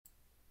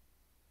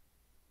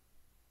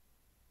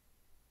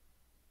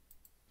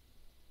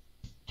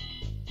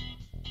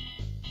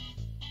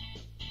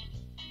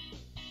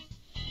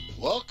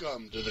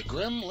Welcome to the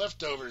Grim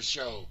Leftovers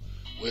Show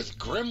with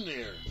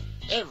Grimnir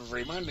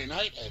every Monday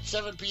night at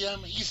 7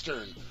 p.m.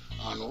 Eastern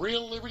on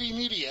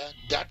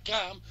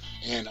reallibertymedia.com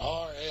and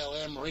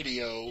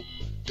rlmradio.xyz.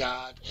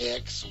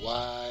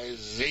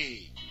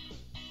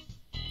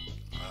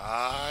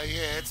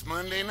 Yeah, it's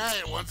Monday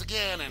night once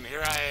again, and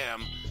here I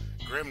am,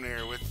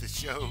 Grimnir, with the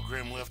show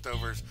Grim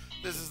Leftovers.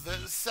 This is the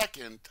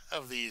second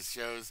of these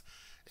shows,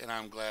 and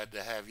I'm glad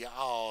to have you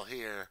all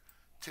here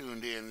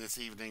tuned in this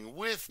evening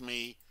with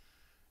me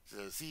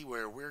to see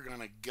where we're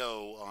going to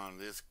go on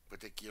this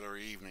particular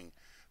evening.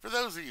 For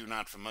those of you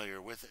not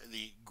familiar with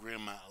the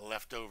Grim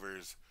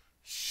Leftovers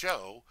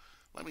show,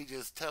 let me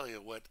just tell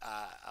you what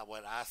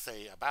I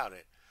say about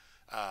it.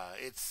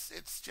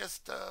 It's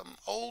just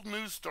old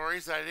news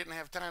stories that I didn't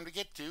have time to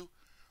get to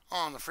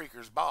on the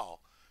Freaker's Ball.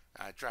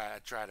 I try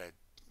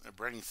to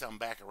bring some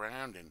back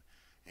around and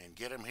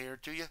get them here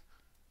to you,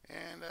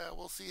 and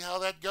we'll see how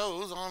that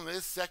goes on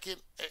this second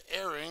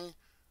airing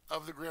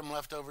of the Grim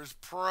Leftovers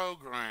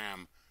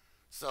program.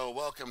 So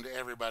welcome to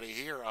everybody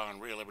here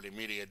on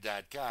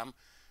reallibertymedia.com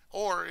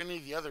or any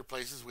of the other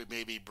places we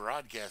may be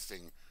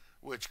broadcasting,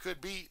 which could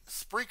be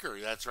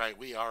Spreaker. That's right,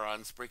 we are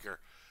on Spreaker,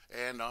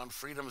 and on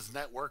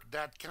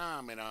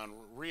freedomsnetwork.com and on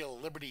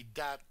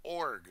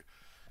realliberty.org.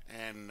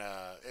 And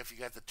if you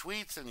got the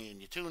tweets and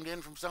you tuned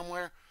in from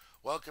somewhere,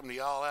 welcome to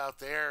y'all out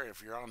there.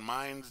 If you're on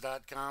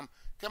minds.com,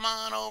 come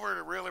on over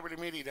to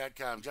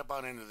reallibertymedia.com. Jump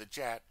on into the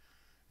chat,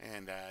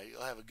 and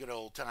you'll have a good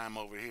old time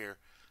over here.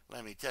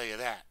 Let me tell you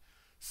that.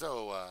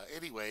 So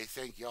anyway,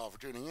 thank you all for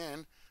tuning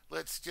in.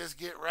 Let's just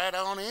get right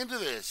on into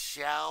this,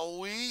 shall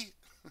we?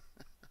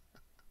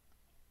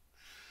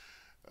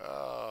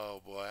 Oh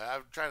boy,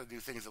 I'm trying to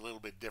do things a little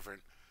bit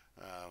different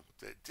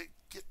to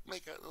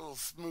make a little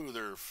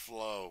smoother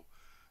flow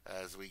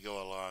as we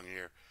go along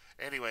here.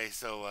 Anyway,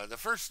 so the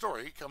first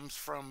story comes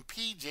from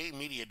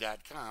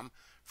pjmedia.com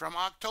from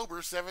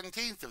October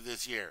 17th of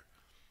this year.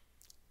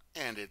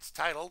 And it's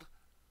titled,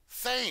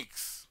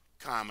 "Thanks,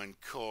 Common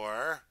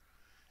Core.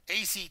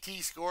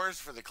 ACT scores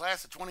for the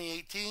class of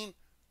 2018,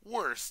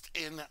 worst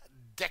in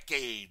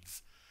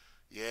decades."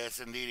 Yes,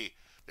 indeedy.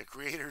 The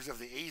creators of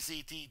the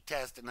ACT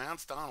test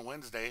announced on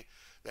Wednesday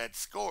that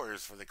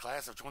scores for the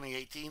class of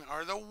 2018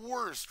 are the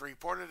worst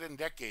reported in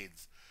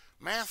decades.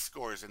 Math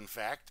scores, in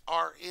fact,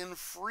 are in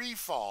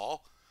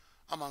freefall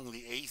among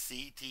the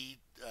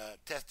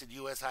ACT-tested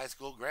U.S. high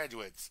school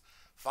graduates,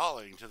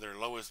 falling to their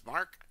lowest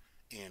mark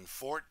in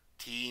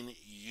 14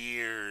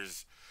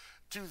 years.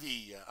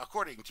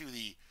 According to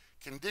the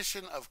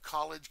Condition of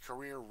College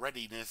Career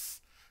Readiness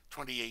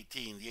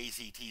 2018, the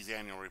ACT's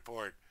annual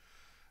report.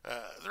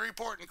 The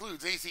report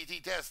includes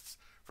ACT tests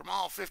from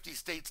all 50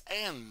 states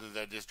and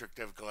the District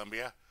of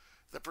Columbia.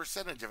 The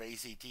percentage of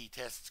ACT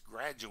tests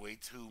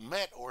graduates who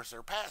met or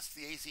surpassed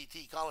the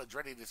ACT college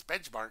readiness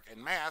benchmark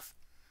in math,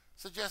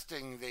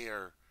 suggesting they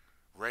are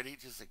ready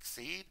to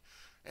succeed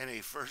in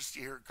a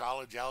first-year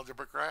college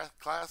algebra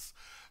class,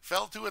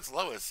 fell to its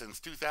lowest since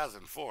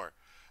 2004.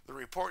 The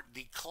report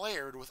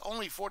declared with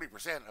only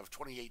 40% of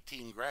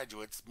 2018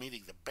 graduates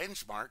meeting the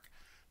benchmark,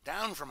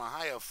 down from a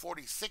high of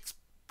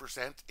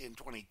 46% in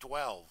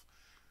 2012.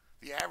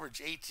 The average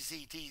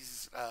ACT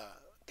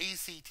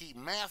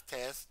math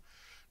test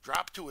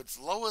dropped to its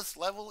lowest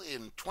level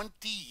in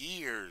 20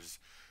 years,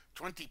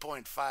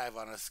 20.5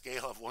 on a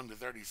scale of 1 to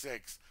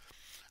 36.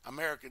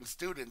 American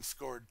students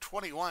scored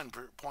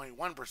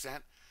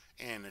 21.1%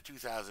 in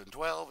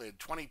 2012 and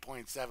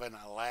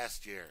 20.7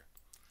 last year.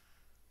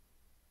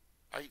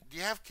 Do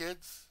you have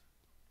kids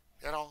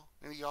at all?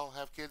 Any of y'all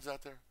have kids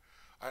out there?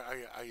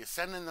 Are you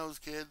sending those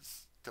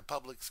kids to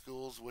public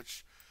schools,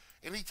 which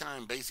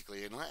anytime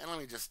basically, and let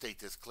me just state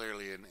this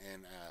clearly and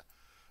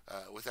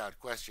without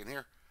question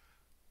here,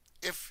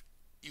 if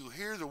you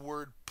hear the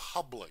word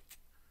public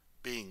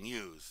being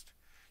used,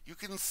 you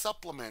can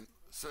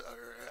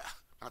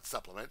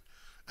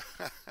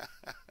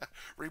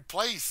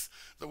replace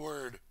the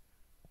word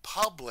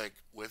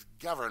public with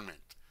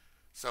government.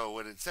 So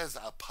when it says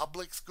a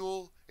public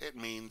school, it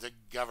means a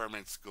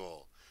government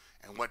school.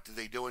 And what do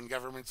they do in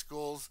government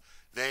schools?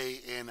 They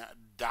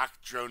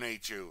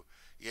indoctrinate you.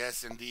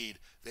 Yes, indeed.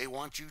 They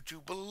want you to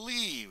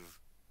believe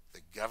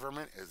the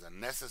government is a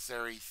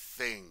necessary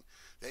thing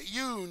that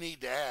you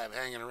need to have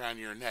hanging around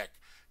your neck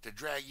to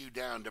drag you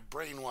down, to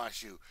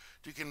brainwash you,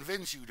 to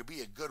convince you to be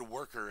a good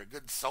worker, a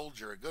good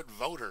soldier, a good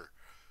voter,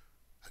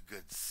 a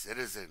good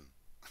citizen.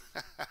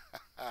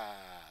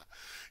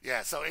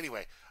 Yeah, so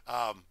anyway,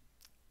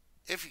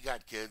 if you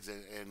got kids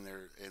and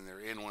they're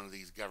in one of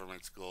these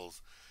government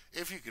schools,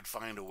 if you could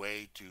find a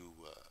way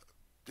to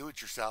do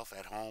it yourself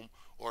at home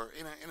or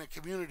in a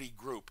community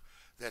group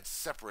that's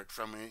separate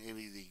from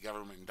any of the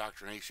government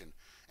indoctrination,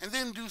 and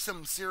then do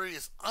some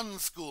serious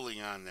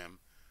unschooling on them,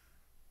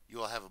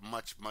 you'll have a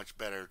much, much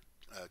better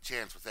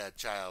chance with that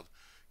child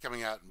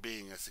coming out and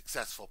being a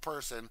successful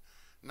person,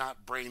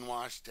 not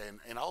brainwashed,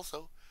 and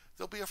also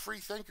they'll be a free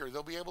thinker.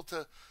 They'll be able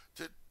to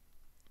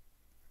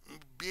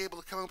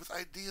come up with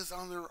ideas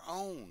on their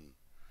own.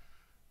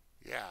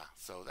 Yeah,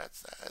 so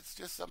that's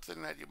just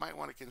something that you might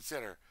want to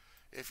consider.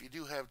 if you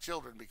do have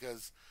children,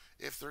 because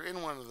if they're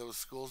in one of those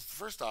schools,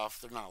 first off,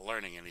 they're not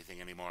learning anything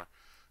anymore.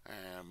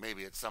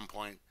 Maybe at some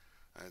point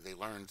they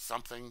learned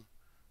something,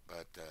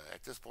 but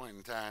at this point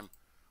in time,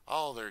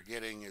 all they're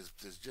getting is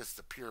just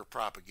the pure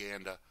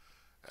propaganda,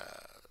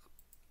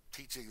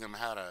 teaching them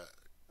how to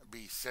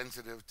be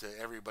sensitive to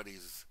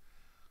everybody's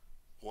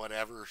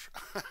whatever.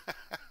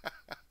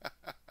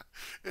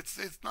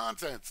 It's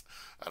nonsense.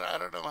 I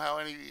don't know how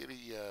any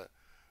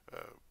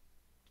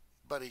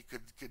buddy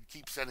could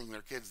keep sending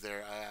their kids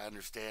there. I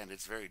understand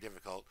it's very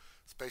difficult,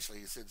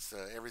 especially since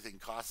everything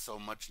costs so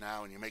much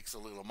now, and you make so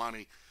little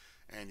money,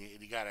 and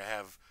you got to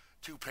have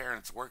two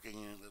parents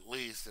working at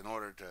least in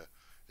order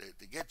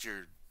to get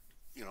your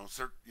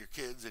your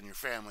kids and your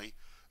family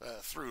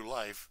through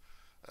life.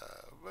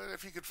 But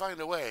if you could find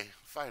a way,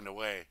 find a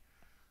way.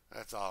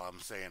 That's all I'm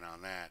saying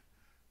on that.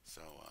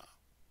 So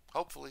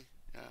hopefully,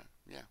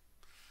 yeah,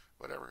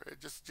 whatever.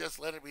 Just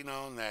let it be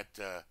known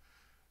that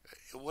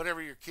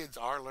whatever your kids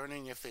are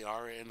learning, if they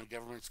are in a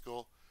government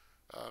school,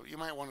 you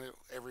might want to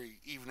every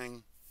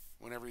evening,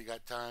 whenever you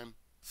got time,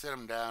 sit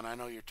them down. I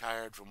know you're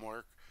tired from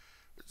work,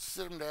 but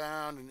sit them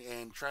down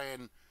and try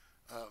and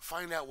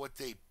find out what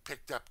they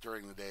picked up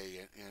during the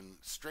day and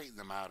straighten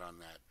them out on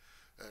that.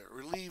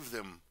 Relieve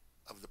them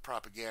of the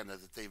propaganda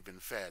that they've been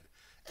fed,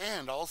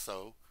 and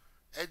also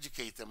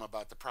educate them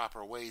about the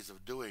proper ways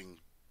of doing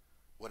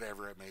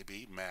whatever it may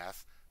be: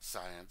 math,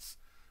 science,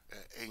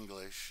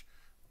 English,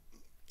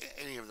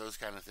 any of those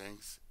kind of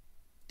things,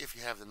 if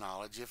you have the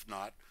knowledge. If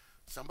not,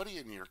 somebody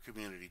in your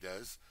community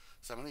does,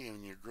 somebody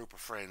in your group of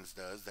friends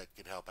does, that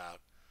could help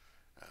out.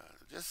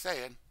 Just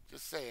saying,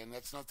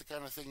 that's not the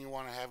kind of thing you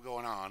want to have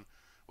going on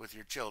with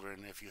your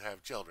children if you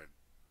have children.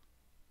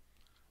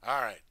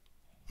 All right,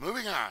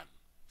 moving on.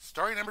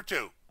 Story number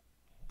 2.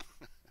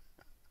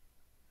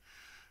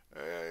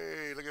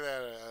 Hey, look at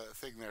that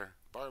thing there.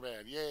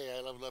 Barman, yay,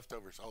 I love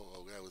leftovers.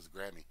 Oh, that was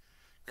Grammy.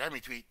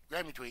 Grammy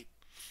tweet.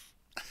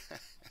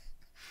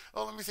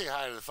 Oh, let me say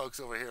hi to the folks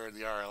over here in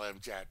the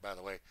RLM chat, by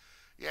the way.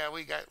 Yeah,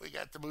 we got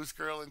the Moose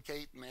Girl and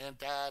Kate and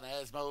Anton,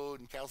 Asmo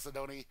and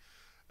Chalcedony,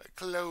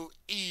 Chloe,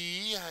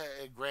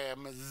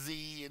 Graham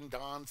Z and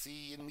Don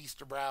C and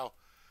Mr. Brow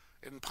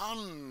and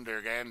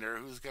Pondergander,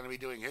 who's going to be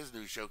doing his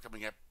new show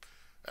coming up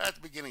at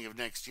the beginning of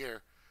next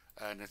year.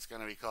 And it's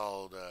going to be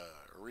called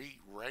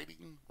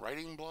Reading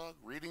Blog,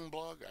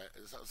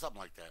 something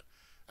like that.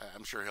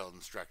 I'm sure he'll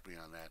instruct me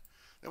on that.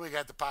 Then we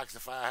got the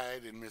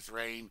Poxified and Miss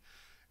Rain,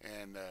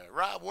 and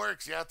Rob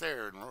Works out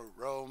there and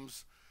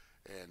roams,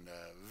 and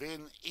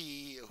Vin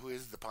E, who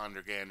is the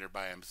Pondergander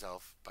by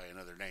himself, by any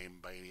other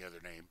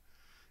name,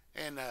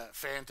 and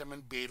Phantom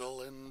and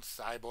Beetle and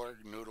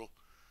Cyborg Noodle,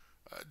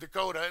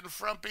 Dakota and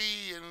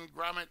Frumpy and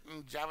Gromit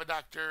and Java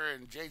Doctor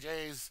and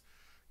JJ's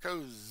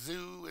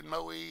Kozu and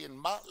Moe and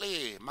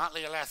Motley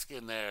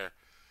Alaskan there,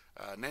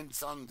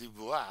 Nenson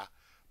Dubois,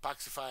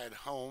 Poxified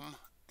Home,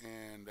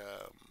 and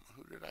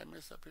who did I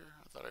miss up here?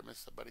 I thought I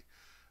missed somebody.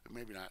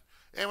 Maybe not.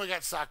 And we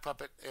got Sock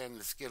Puppet and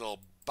the Skittle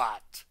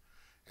Bot.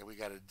 And we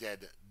got a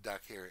dead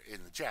duck here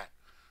in the chat.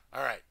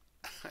 All right.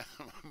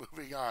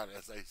 Moving on,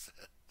 as I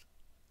said.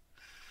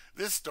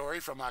 This story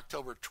from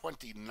October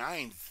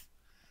 29th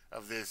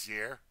of this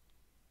year.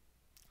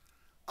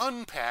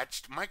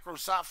 Unpatched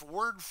Microsoft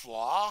Word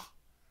flaw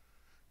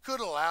could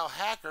allow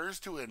hackers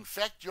to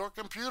infect your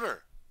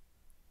computer.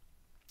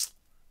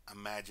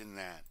 Imagine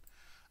that.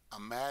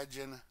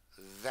 Imagine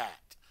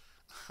that.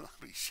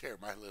 Let me share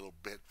my little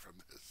bit from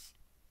this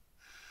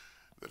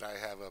that I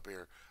have up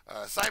here.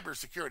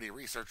 Cybersecurity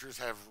researchers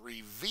have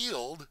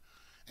revealed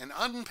an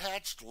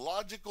unpatched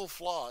logical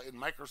flaw in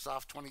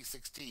Microsoft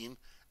 2016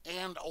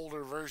 and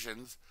older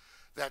versions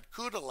that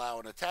could allow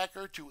an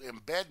attacker to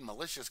embed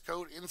malicious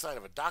code inside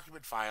of a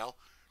document file,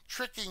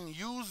 tricking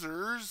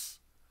users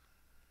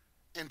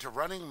into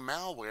running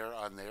malware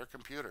on their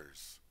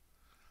computers.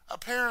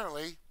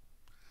 Apparently,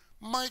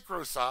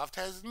 Microsoft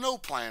has no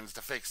plans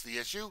to fix the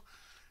issue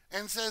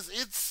and says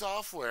its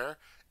software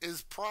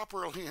is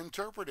properly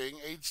interpreting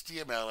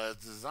HTML as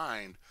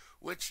designed,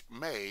 which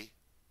may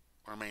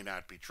or may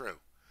not be true.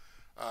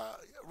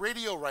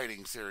 Radio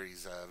Writing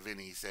Series,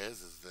 Vinny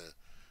says, is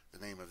the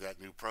name of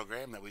that new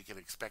program that we can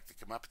expect to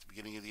come up at the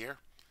beginning of the year.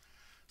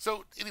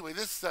 So anyway,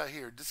 this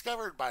here,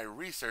 discovered by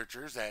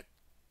researchers at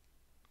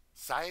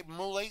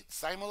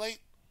Simulate?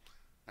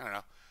 I don't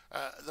know.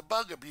 The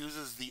bug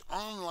abuses the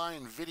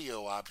online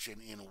video option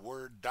in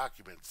Word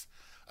documents,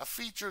 a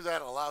feature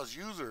that allows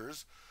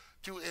users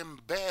to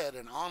embed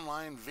an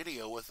online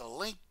video with a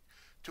link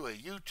to a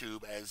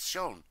YouTube as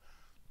shown.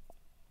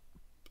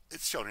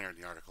 It's shown here in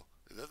the article.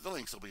 The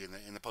links will be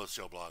in the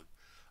post-show blog.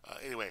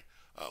 Anyway,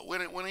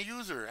 when a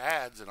user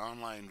adds an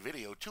online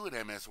video to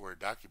an MS Word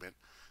document,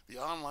 the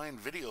online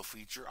video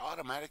feature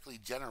automatically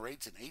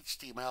generates an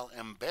HTML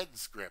embed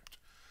script,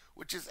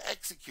 which is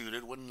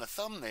executed when the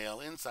thumbnail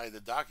inside the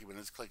document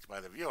is clicked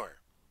by the viewer.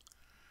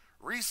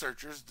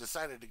 Researchers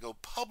decided to go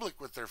public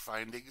with their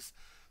findings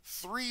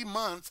 3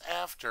 months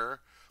after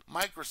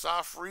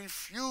Microsoft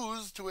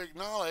refused to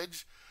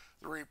acknowledge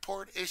the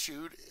report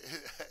issued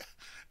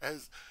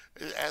as,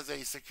 as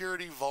a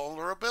security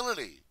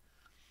vulnerability.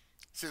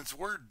 Since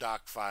Word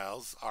doc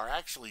files are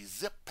actually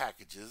zip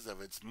packages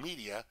of its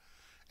media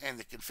and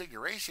the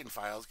configuration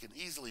files can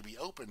easily be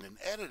opened and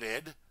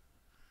edited,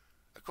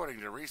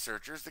 according to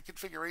researchers, the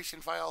configuration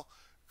file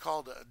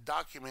called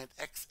document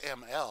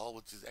XML,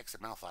 which is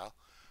XML file,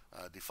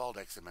 default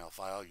XML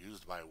file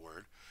used by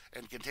Word,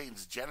 and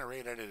contains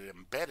generated and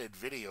embedded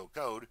video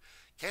code,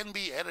 can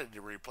be edited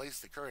to replace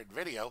the current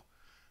video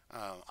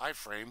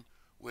iframe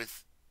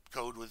with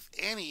code with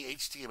any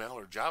HTML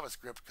or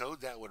JavaScript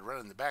code that would run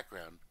in the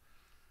background.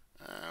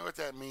 What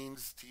that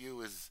means to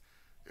you is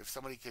if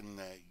somebody can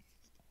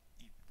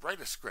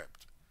write a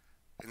script,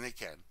 and they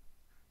can,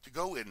 to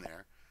go in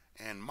there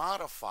and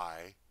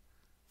modify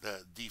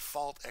the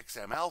default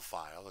XML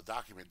file, the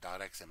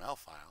document.xml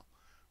file,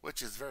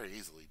 which is very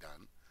easily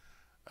done.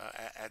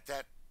 At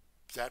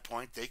that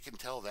point, they can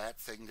tell that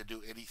thing to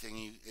do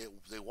anything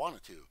they want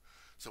it to.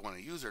 So when a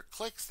user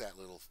clicks that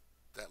little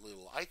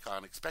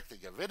icon expecting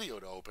a video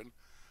to open,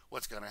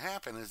 what's going to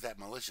happen is that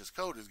malicious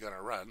code is going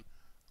to run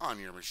on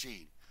your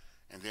machine,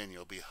 and then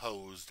you'll be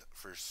hosed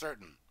for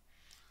certain.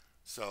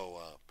 So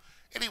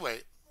anyway,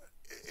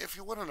 if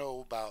you want to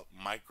know about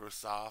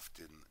Microsoft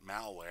and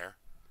malware,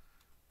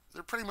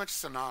 they're pretty much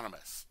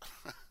synonymous.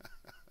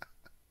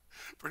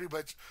 Pretty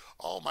much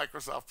all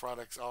Microsoft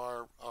products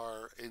are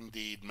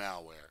indeed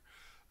malware.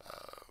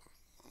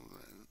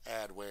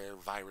 Adware,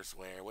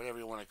 virusware, whatever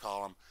you want to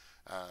call them.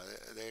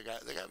 They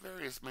got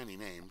various many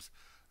names,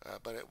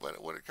 but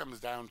what it comes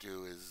down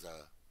to is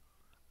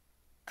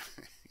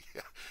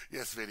yeah,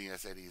 yes, Vinny, I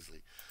said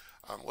easily.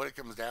 What it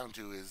comes down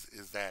to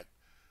is that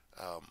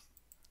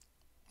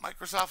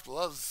Microsoft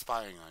loves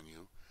spying on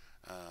you,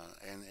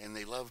 and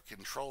they love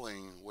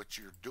controlling what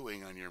you're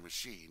doing on your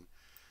machine,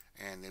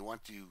 and they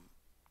want to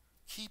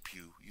keep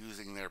you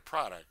using their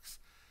products,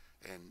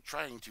 and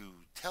trying to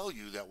tell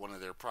you that one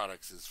of their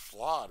products is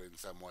flawed in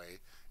some way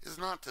is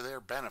not to their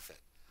benefit.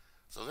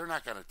 So they're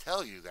not going to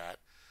tell you that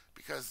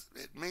because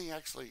it may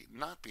actually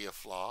not be a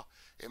flaw.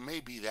 It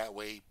may be that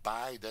way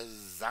by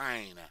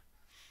design.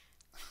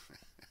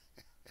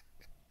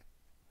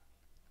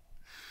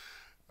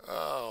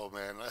 Oh,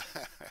 man. I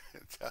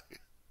tell you.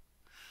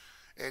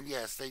 And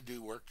yes, they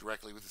do work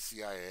directly with the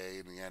CIA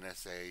and the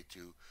NSA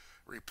to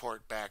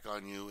report back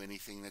on you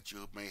anything that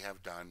you may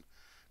have done,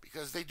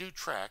 because they do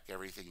track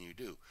everything you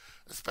do,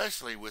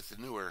 especially with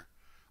the newer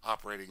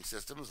operating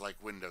systems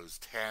like Windows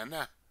 10.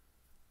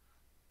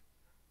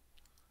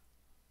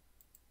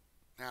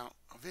 Now,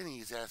 Vinny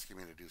is asking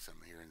me to do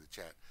something here in the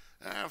chat.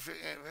 If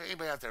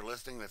anybody out there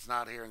listening that's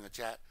not here in the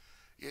chat,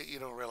 you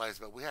don't realize,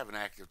 but we have an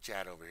active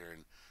chat over here,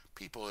 and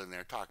people in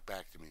there talk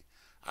back to me.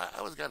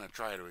 I was going to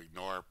try to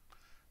ignore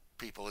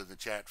people in the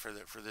chat for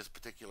this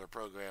particular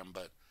program,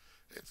 but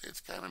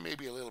it's kind of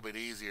maybe a little bit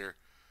easier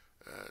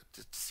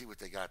to see what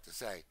they got to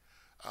say.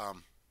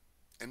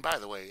 And by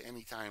the way,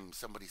 anytime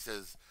somebody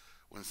says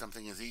when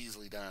something is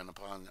easily done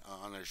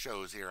on their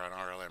shows here on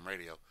RLM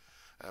Radio,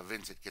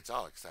 Vincent gets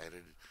all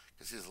excited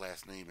because his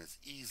last name is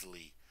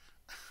Easily.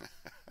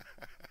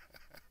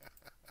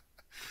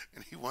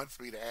 And he wants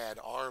me to add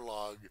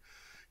rlog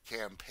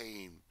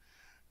campaign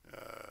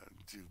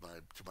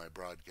to my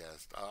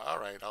broadcast. All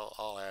right,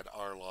 I'll add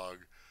rlog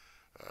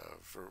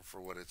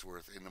for what it's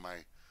worth into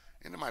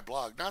my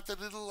blog. Not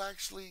that it'll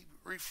actually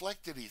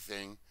reflect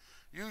anything.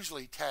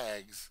 Usually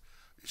tags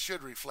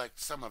should reflect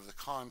some of the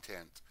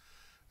content,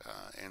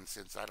 and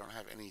since I don't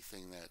have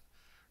anything that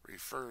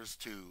refers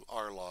to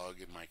rlog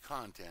in my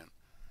content,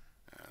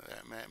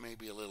 that may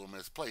be a little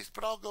misplaced,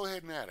 but I'll go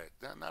ahead and add it.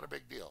 Not a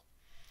big deal.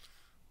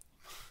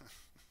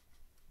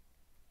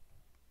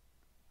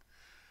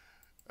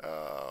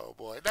 Oh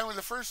boy! Now, in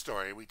the first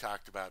story, we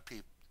talked about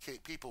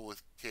people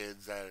with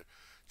kids,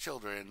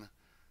 children,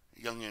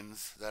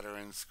 youngins that are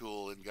in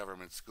school, in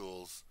government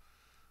schools,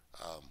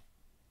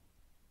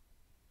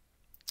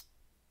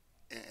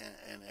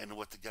 and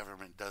what the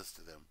government does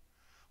to them.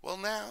 Well,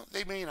 now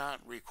they may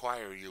not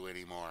require you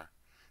anymore.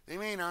 They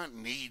may not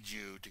need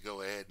you to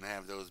go ahead and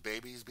have those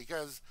babies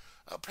because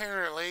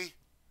apparently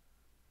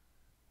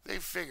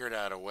they've figured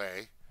out a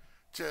way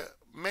to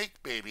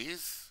make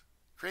babies,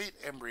 create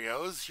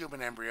embryos,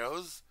 human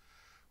embryos,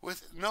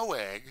 with no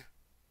egg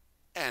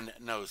and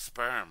no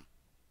sperm.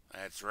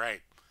 That's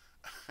right.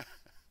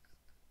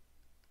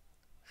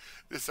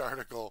 This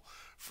article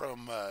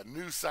from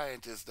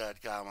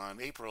newscientist.com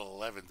on April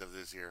 11th of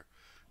this year.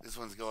 This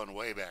one's going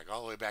way back,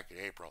 all the way back in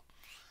April.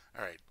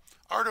 All right.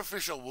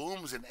 Artificial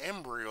wombs and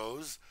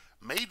embryos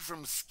made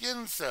from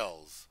skin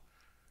cells.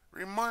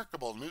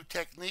 Remarkable new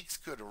techniques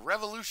could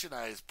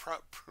revolutionize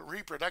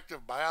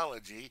reproductive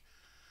biology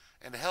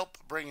and help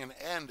bring an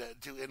end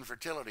to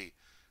infertility.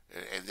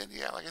 And then,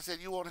 yeah, like I said,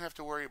 you won't have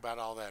to worry about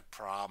all that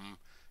problem,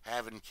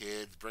 having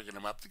kids, bringing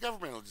them up. The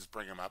government will just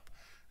bring them up,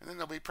 and then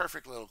they'll be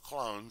perfect little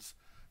clones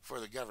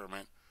for the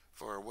government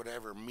for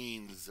whatever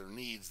means or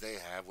needs they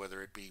have,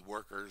 whether it be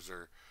workers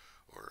or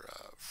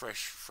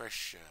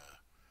fresh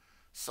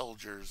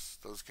soldiers,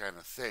 those kind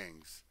of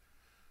things.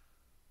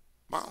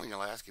 Molly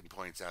Alaskan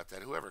points out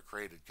that whoever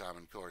created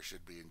Common Core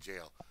should be in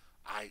jail.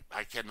 I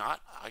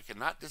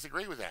cannot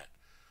disagree with that.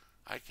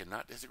 I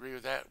cannot disagree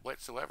with that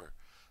whatsoever.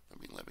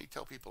 Let me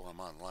tell people I'm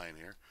online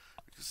here,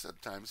 because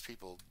sometimes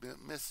people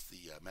miss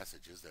the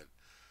messages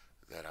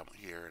that I'm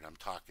here and I'm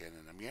talking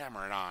and I'm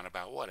yammering on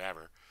about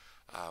whatever.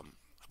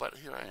 But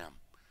here I am.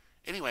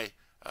 Anyway,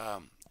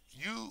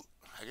 you,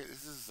 I guess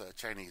this is a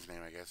Chinese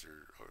name, I guess,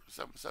 or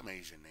some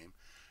Asian name.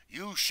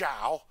 Yu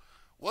Shao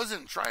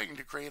wasn't trying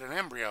to create an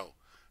embryo,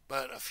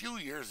 but a few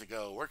years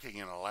ago, working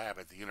in a lab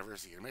at the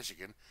University of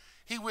Michigan,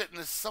 he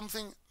witnessed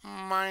something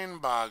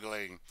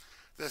mind-boggling.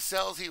 The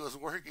cells he was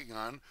working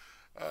on,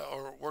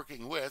 or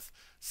working with,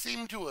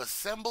 seemed to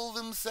assemble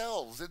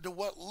themselves into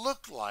what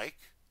looked like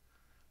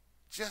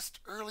just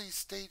early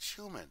stage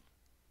human.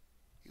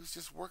 He was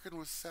just working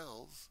with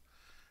cells,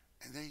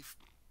 and they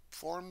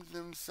formed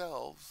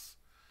themselves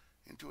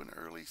into an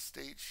early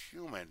stage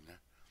human.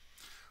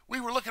 We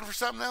were looking for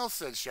something else,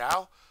 said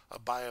Shao, a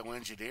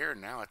bioengineer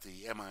now at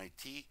the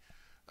MIT,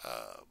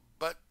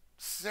 but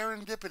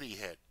serendipity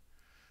hit.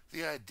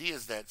 The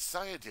ideas that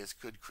scientists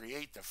could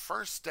create the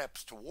first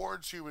steps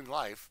towards human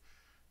life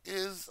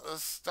is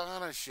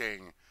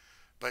astonishing.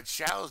 But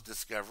Shao's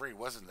discovery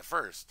wasn't the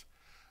first.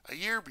 A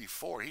year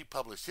before he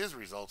published his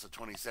results in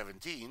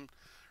 2017,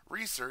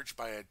 research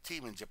by a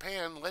team in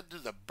Japan led to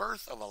the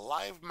birth of a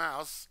live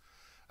mouse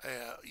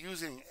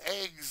using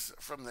eggs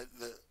from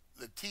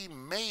the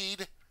team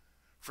made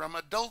from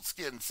adult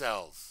skin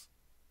cells.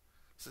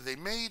 So they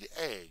made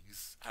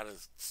eggs out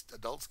of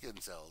adult skin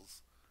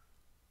cells,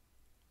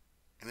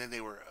 and then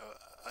they were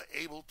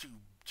able to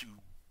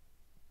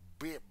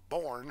be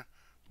born.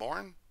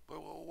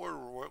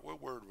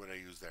 What word would I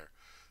use there?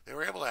 They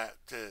were able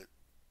to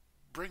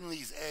bring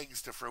these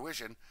eggs to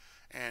fruition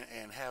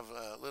and have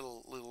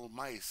little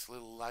mice,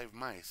 little live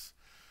mice.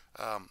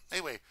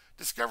 Anyway,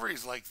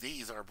 discoveries like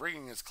these are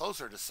bringing us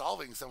closer to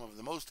solving some of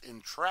the most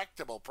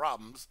intractable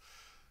problems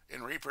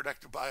in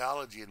reproductive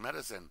biology and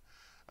medicine.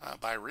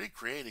 By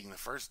recreating the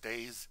first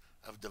days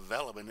of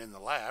development in the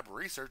lab,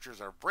 researchers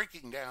are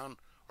breaking down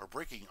or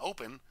breaking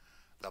open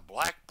the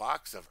black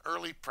box of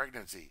early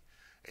pregnancy,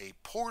 a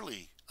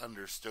poorly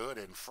understood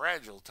and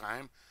fragile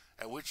time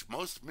at which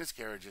most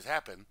miscarriages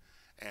happen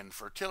and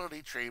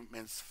fertility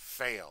treatments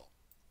fail.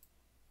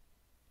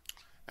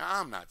 Now,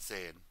 I'm not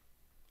saying,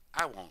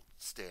 I won't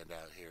stand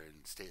out here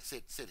and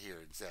sit here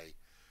and say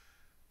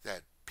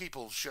that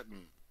people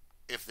shouldn't,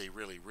 if they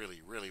really,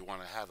 really, really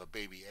want to have a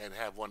baby and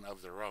have one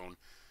of their own,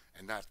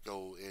 and not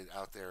go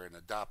out there and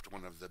adopt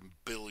one of the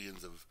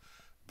billions of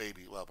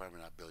baby, well, probably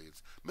not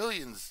billions,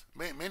 millions,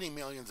 many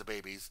millions of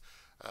babies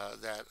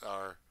that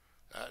are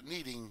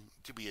needing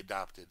to be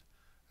adopted,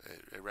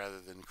 rather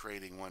than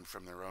creating one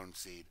from their own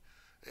seed.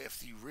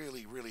 If you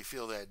really, really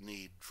feel that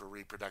need for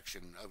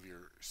reproduction of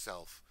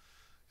yourself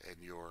and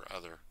your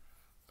other,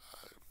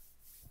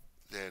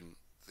 then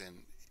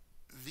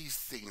these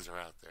things are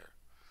out there.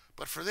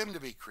 But for them to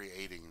be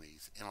creating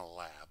these in a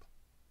lab,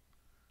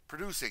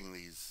 producing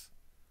these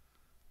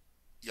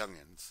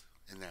youngins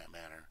in that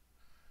manner,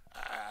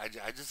 I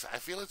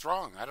feel it's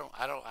wrong. I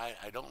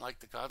don't like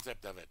the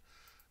concept of it.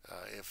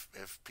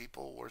 If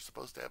people were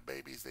supposed to have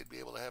babies, they'd be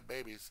able to have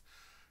babies,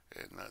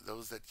 and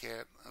those that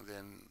can't,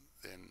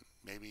 then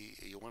maybe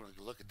you want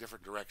to look a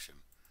different direction.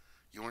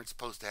 You weren't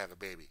supposed to have a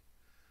baby.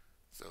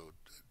 So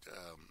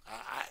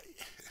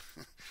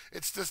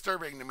it's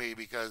disturbing to me,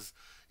 because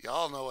you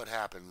all know what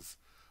happens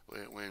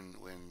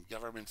when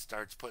government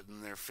starts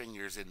putting their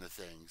fingers into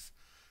things,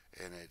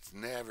 and it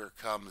never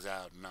comes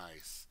out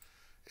nice.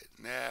 It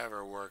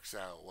never works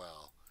out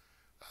well.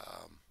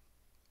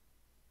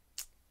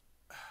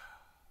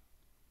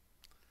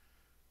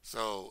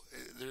 So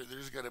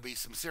there's going to be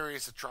some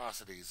serious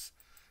atrocities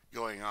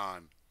going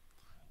on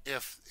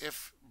if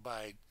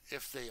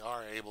they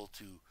are able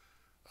to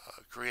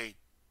create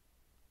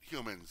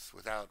humans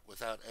without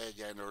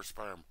egg and or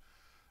sperm.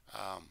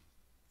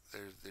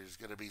 There's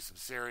going to be some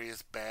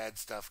serious bad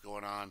stuff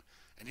going on,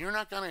 and you're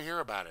not going to hear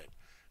about it.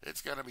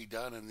 It's going to be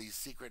done in these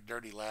secret,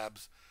 dirty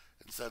labs,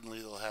 and suddenly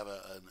they'll have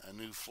a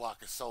new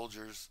flock of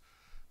soldiers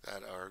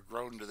that are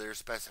grown to their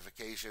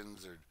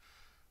specifications. Or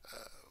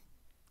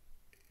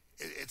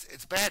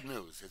it's bad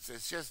news.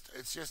 It's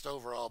just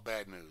overall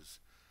bad news.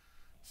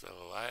 So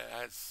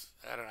I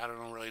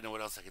don't really know what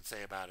else I could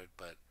say about it,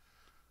 but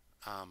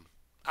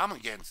I'm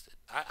against it.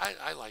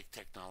 I like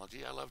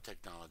technology. I love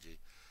technology.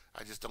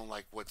 I just don't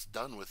like what's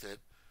done with it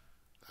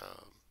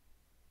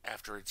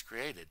after it's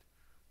created,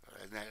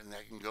 and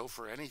that can go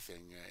for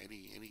anything,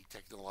 any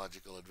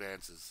technological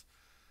advances,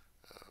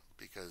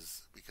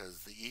 because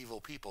the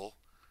evil people,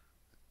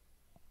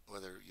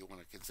 whether you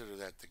want to consider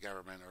that the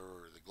government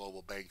or the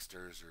global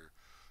banksters or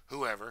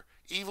whoever,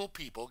 evil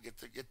people get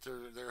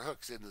their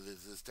hooks into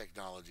this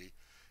technology,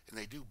 and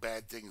they do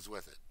bad things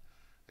with it,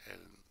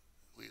 and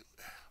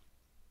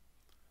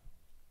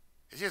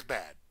it's just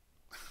bad.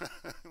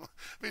 Let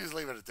me just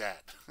leave it at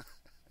that.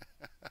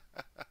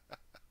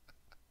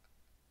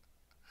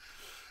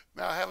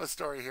 Now, I have a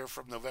story here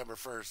from November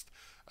 1st,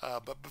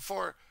 but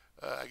before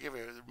I give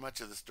you much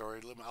of the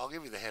story, I'll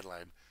give you the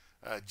headline.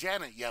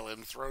 Janet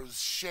Yellen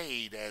throws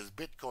shade as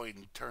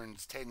Bitcoin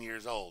turns 10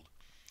 years old.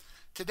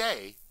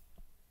 Today,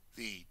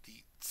 the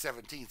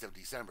 17th of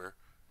December,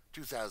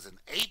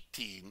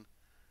 2018,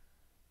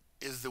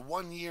 is the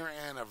 1 year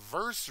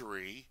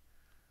anniversary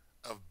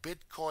of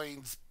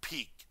Bitcoin's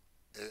peak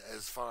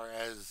as far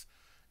as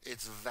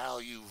its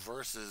value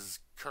versus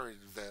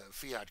the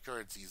fiat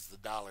currencies, the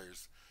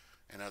dollars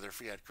and other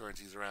fiat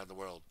currencies around the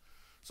world.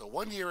 So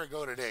 1 year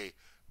ago today,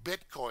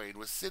 Bitcoin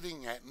was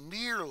sitting at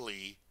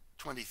nearly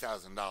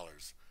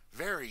 $20,000,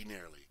 very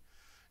nearly,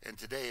 and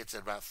today it's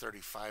at about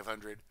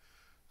 3,500,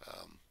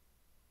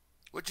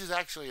 which is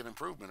actually an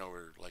improvement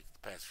over like the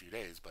past few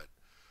days. But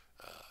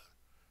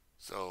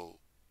so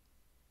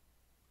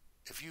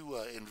if you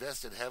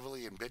invested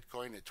heavily in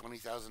Bitcoin at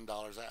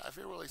 $20,000, I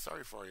feel really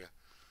sorry for you.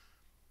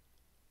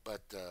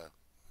 But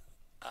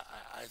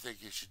I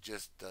think you should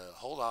just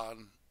hold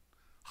on,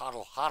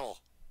 hodl, hodl.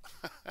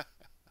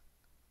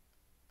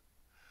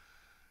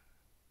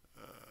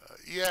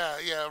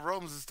 Yeah.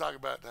 Rome's is talking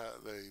about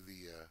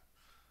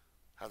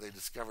how they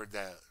discovered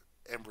that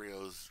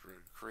embryos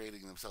were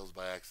creating themselves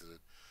by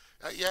accident.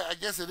 Yeah, I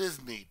guess it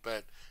is neat,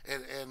 but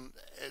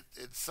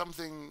it's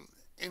something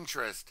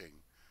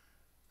interesting.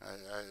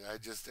 I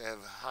just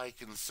have high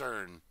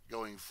concern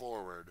going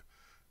forward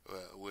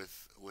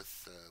with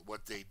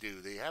what they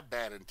do. They have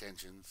bad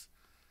intentions,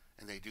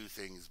 and they do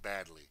things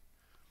badly.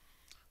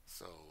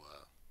 So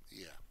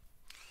yeah.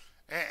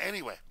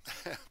 Anyway,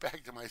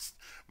 back to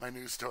my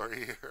news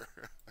story here.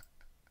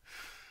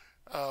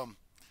 um,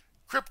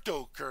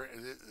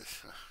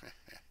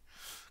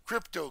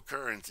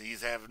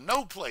 Cryptocurrencies have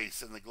no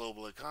place in the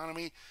global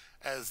economy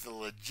as the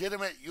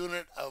legitimate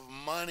unit of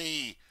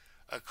money,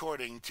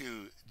 according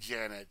to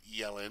Janet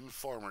Yellen,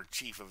 former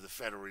chief of the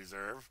Federal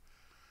Reserve.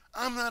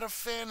 I'm not a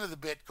fan of the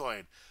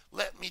Bitcoin.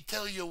 Let me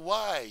tell you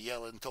why,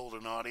 Yellen told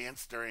an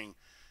audience during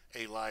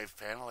a live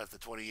panel at the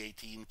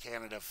 2018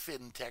 Canada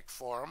FinTech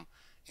Forum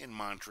in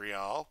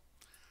Montreal.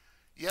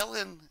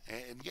 Yellen,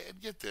 and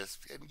get this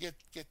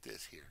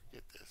here.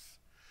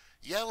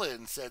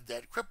 Yellen said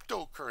that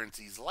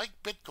cryptocurrencies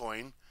like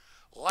Bitcoin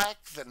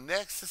lack the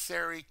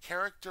necessary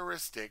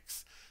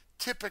characteristics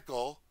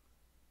typical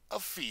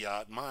of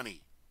fiat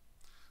money.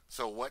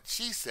 So what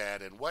she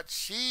said and what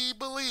she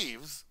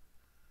believes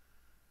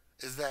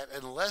is that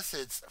unless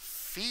it's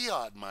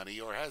fiat money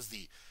or has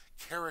the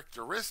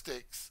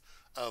characteristics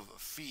of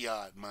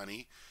fiat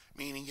money,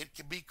 meaning it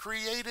can be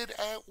created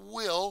at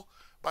will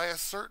by a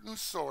certain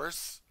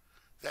source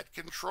that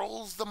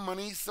controls the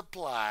money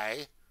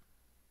supply,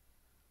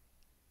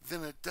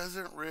 then it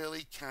doesn't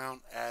really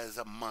count as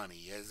a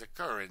money, as a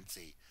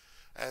currency,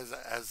 as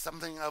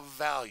something of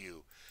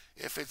value.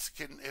 If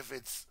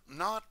it's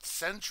not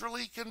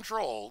centrally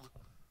controlled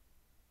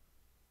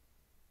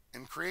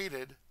and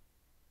created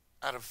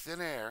out of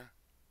thin air,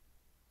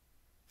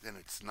 then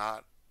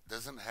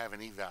doesn't have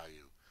any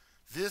value.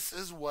 This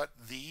is what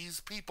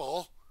these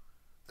people,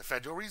 the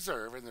Federal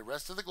Reserve and the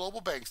rest of the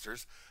global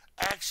banksters,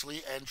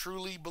 actually and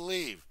truly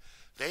believe.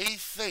 They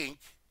think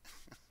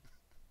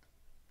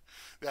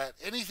that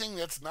anything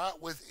that's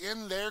not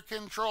within their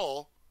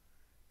control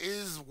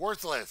is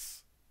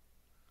worthless.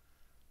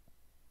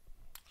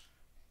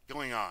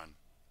 Going on.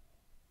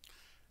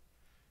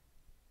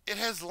 It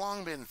has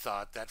long been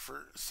thought that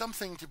for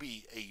something to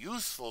be a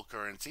useful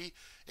currency,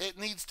 it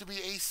needs to be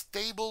a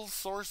stable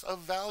source of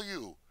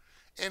value.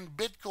 And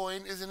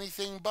Bitcoin is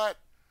anything but.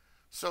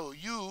 So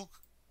you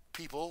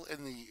people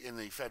in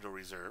the Federal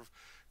Reserve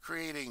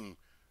creating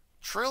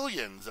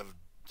trillions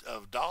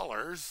of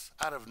dollars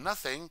out of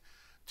nothing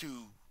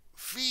to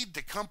feed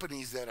to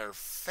companies that are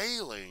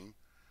failing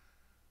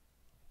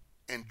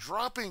and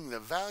dropping the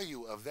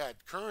value of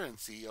that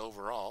currency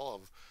overall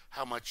of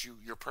how much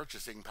your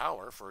purchasing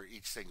power for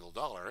each single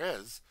dollar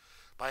is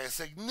by a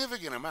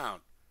significant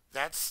amount.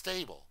 That's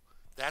stable.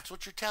 That's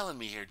what you're telling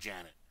me here,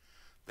 Janet.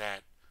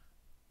 That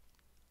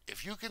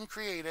if you can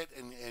create it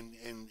and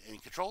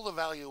control the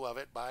value of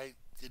it by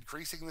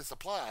increasing the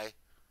supply,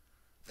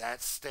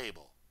 that's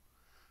stable.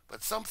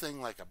 But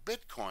something like a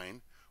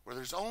Bitcoin, where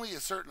there's only a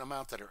certain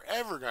amount that are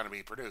ever going to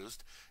be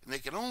produced, and they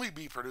can only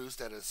be produced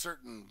at a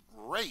certain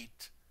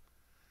rate,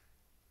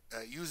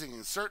 using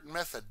a certain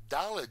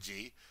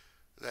methodology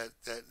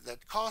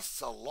that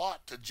costs a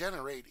lot to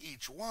generate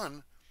each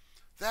one,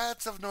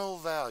 that's of no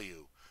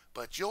value.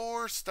 But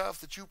your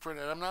stuff that you print,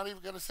 and I'm not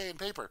even going to say in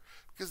paper,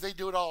 because they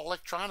do it all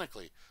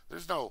electronically.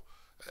 There's no,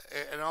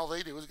 and all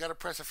they do is got to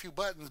press a few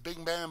buttons,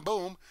 bing, bam,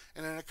 boom,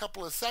 and in a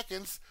couple of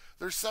seconds,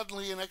 there's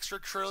suddenly an extra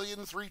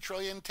trillion, 3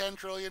 trillion, 10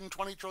 trillion,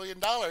 20 trillion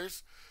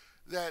dollars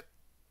that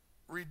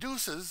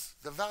reduces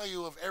the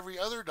value of every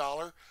other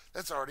dollar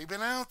that's already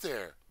been out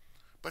there.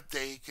 But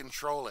they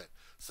control it.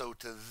 So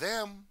to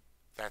them,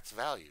 that's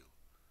value.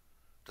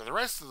 To the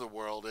rest of the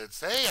world, it's,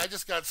 hey, I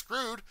just got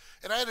screwed,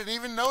 and I didn't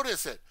even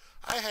notice it.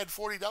 I had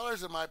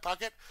 $40 in my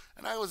pocket,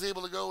 and I was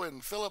able to go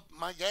and fill up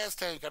my gas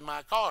tank on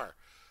my car.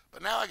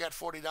 But now I got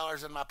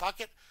 $40 in my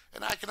pocket,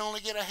 and I can only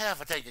get a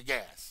half a tank of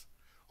gas.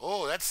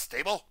 Oh, that's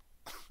stable.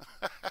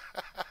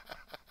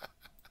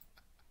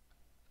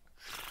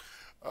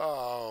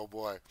 Oh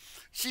boy.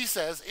 She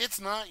says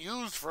it's not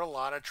used for a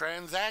lot of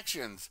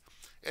transactions.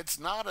 It's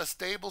not a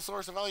stable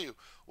source of value.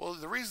 Well,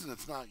 the reason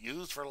it's not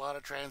used for a lot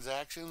of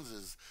transactions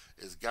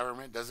is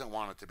government doesn't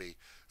want it to be.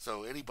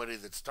 So anybody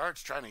that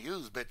starts trying to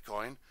use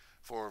Bitcoin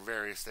for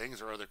various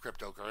things or other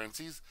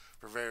cryptocurrencies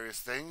for various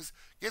things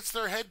gets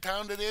their head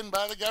pounded in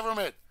by the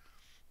government.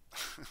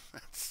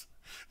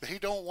 They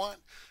don't want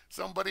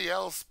somebody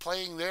else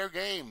playing their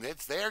game.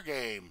 It's their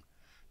game.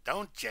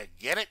 Don't you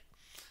get it?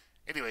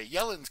 Anyway,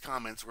 Yellen's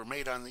comments were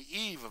made on the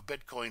eve of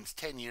Bitcoin's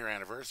 10-year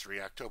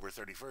anniversary, October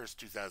 31st,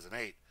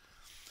 2008,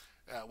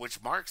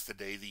 which marks the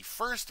day the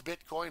first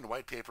Bitcoin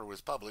white paper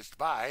was published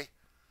by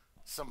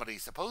somebody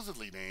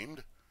supposedly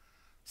named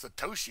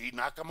Satoshi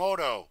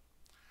Nakamoto,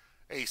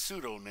 a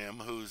pseudonym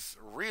whose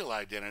real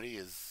identity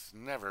has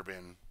never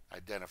been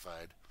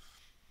identified.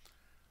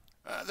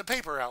 The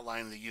paper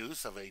outlined the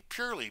use of a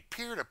purely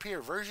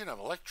peer-to-peer version of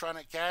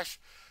electronic cash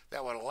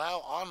that would allow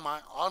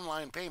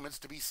online payments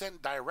to be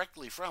sent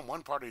directly from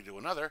one party to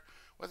another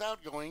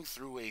without going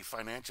through a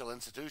financial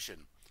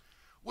institution,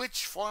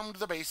 which formed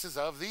the basis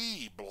of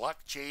the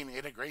blockchain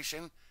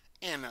integration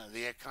in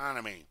the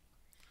economy.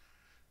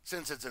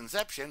 Since its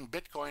inception,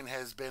 Bitcoin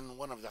has been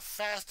one of the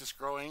fastest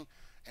growing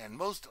and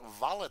most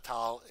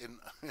volatile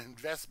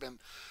investable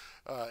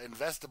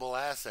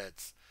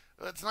assets.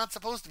 It's not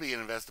supposed to be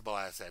an investable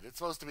asset. It's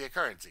supposed to be a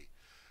currency.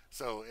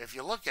 So if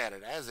you look at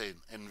it as an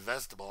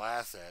investable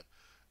asset,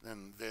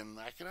 then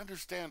I can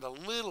understand a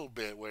little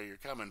bit where you're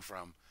coming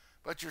from,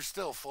 but you're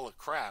still full of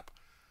crap.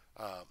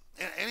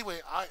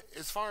 Anyway,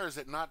 as far as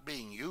it not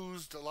being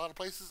used a lot of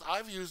places,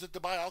 I've used it to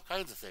buy all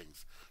kinds of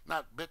things.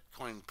 Not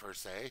Bitcoin per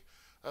se,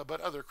 but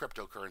other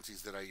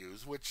cryptocurrencies that I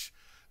use, which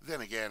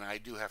then again I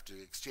do have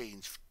to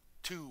exchange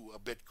to a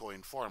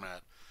Bitcoin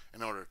format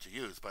in order to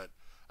use. But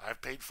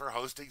I've paid for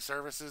hosting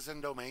services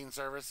and domain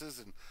services,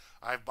 and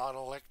I've bought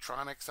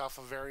electronics off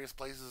of various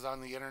places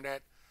on the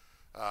internet.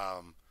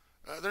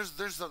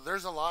 There's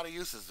a lot of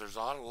uses. There's a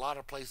lot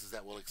of places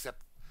that will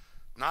accept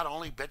not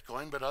only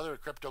Bitcoin but other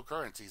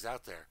cryptocurrencies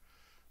out there.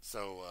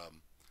 So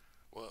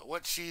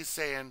what she's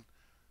saying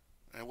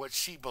and what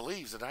she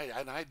believes, and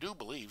I do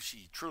believe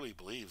she truly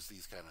believes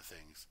these kind of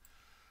things,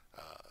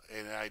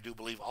 and I do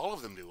believe all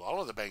of them do,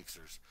 all of the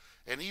banksters,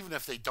 and even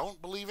if they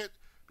don't believe it,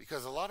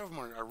 because a lot of them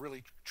are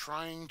really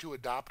trying to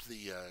adopt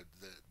the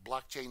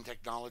blockchain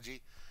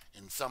technology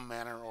in some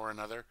manner or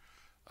another,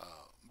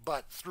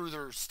 but through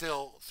their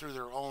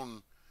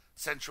own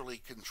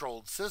centrally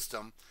controlled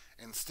system,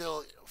 and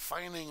still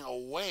finding a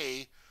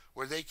way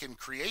where they can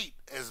create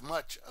as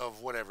much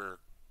of whatever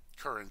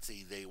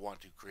currency they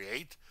want to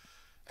create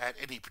at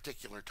any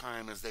particular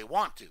time as they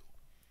want to.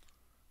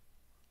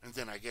 And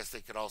then I guess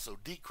they could also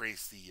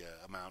decrease the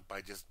amount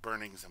by just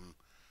burning some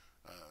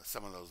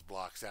of those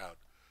blocks out.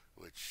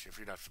 Which, if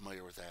you're not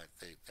familiar with that,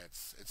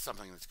 it's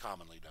something that's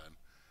commonly done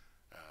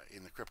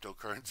in the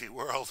cryptocurrency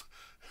world.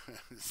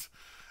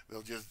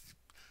 They'll just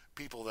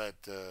people that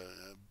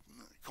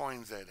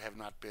coins that have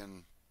not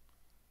been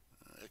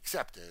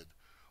accepted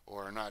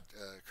or are not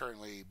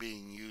currently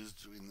being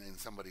used in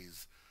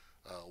somebody's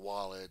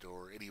wallet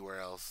or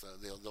anywhere else,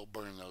 they'll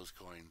burn those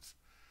coins.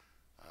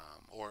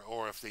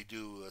 Or if they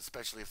do,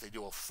 especially if they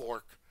do a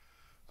fork,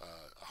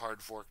 a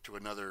hard fork to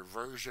another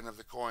version of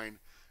the coin,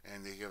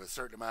 and they give a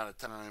certain amount of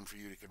time for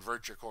you to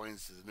convert your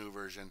coins to the new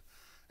version,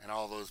 and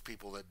all those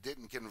people that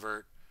didn't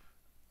convert,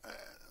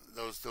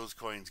 those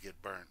coins get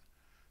burned.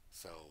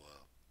 So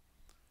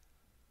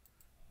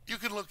you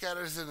can look at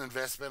it as an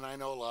investment. I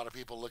know a lot of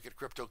people look at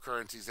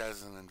cryptocurrencies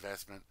as an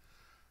investment.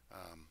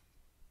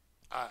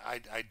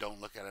 I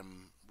don't look at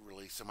them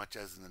really so much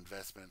as an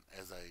investment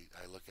as I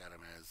look at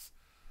them as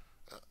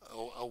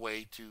a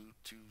way to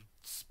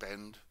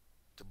spend,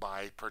 to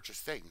buy, purchase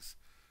things.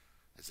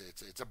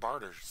 It's a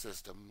barter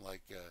system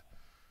like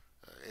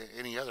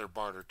any other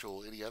barter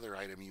tool, any other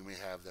item you may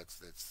have that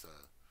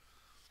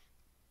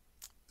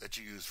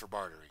you use for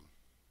bartering.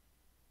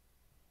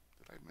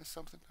 Did I miss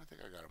something? I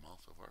think I got them all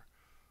so far.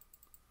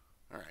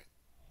 All right.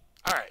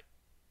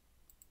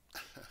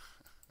 Let's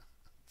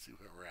see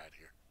where we're at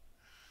here.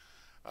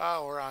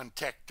 Oh, we're on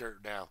Tech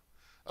Dirt now.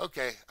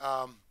 Okay.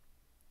 I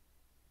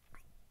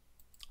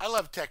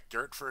love Tech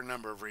Dirt for a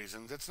number of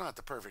reasons. It's not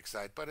the perfect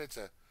site, but it's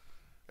a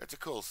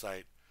cool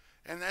site.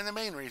 And the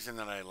main reason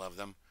that I love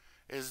them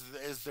is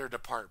their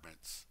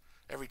departments.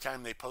 Every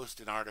time they post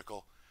an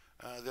article,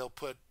 they'll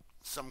put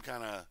some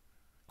kind of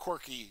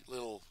quirky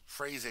little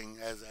phrasing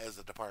as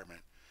a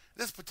department.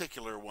 This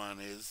particular one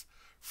is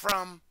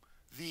from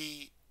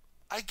the,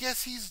 I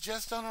guess he's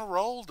just on a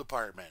roll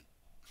department.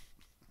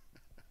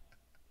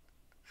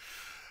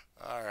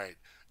 All right.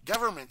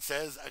 Government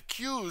says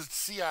accused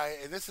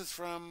CIA, this is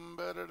from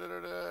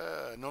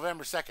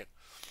November 2nd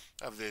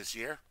of this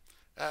year.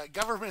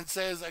 Government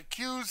says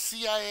accused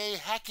CIA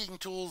hacking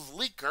tools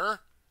leaker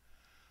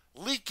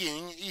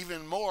leaking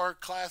even more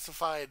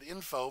classified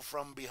info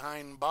from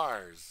behind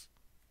bars.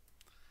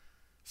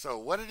 So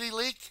what did he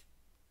leak?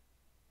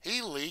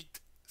 He leaked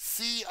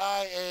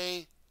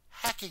CIA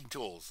hacking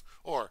tools,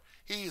 or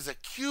he is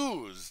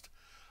accused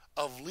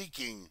of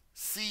leaking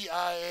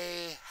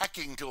CIA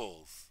hacking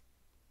tools.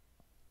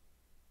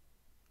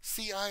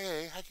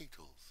 CIA hacking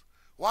tools.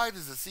 Why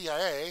does the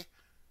CIA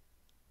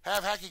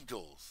have hacking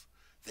tools?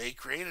 They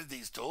created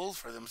these tools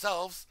for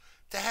themselves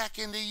to hack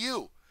into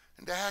you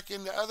and to hack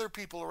into other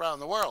people around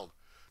the world.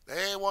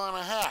 They want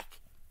to hack.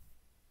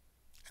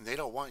 And they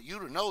don't want you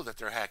to know that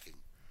they're hacking.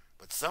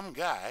 But some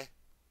guy,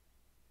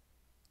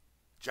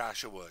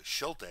 Joshua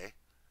Schulte,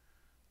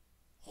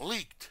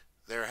 leaked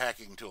their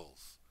hacking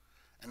tools.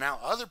 And now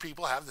other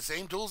people have the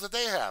same tools that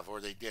they have,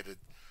 or they did at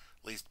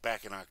least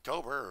back in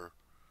October,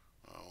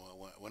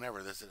 or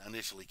whenever this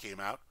initially came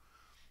out,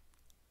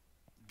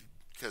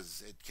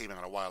 because it came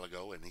out a while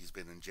ago and he's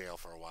been in jail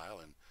for a while,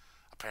 and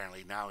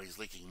apparently now he's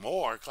leaking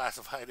more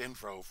classified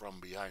info from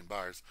behind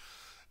bars,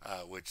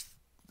 which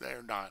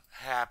they're not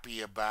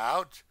happy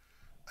about.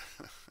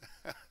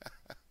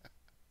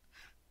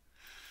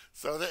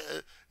 So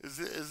is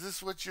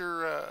this what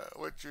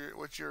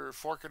you're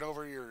forking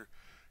over your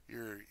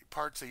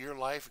parts of your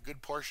life, a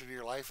good portion of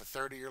your life, a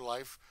third of your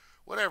life,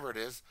 whatever it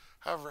is,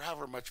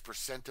 however much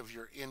percent of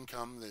your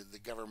income the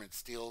government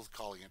steals,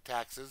 calling it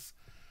taxes?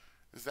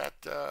 Is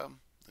that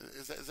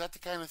the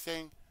kind of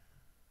thing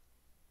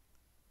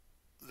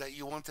that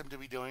you want them to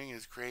be doing?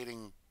 Is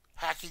creating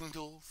hacking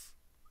tools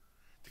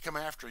to come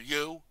after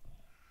you?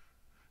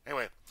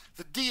 Anyway,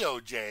 the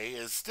DOJ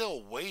is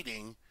still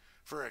waiting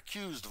for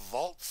accused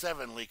Vault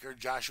 7 leaker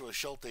Joshua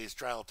Schulte's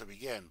trial to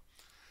begin.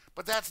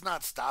 But that's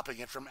not stopping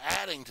it from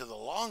adding to the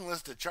long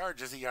list of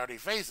charges he already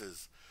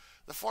faces.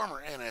 The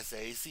former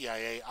NSA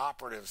CIA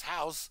operative's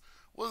house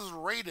was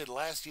raided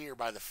last year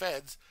by the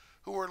feds,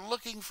 who were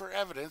looking for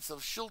evidence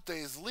of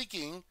Schulte's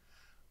leaking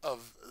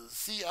of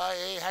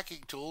CIA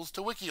hacking tools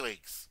to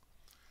WikiLeaks.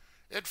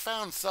 It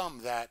found some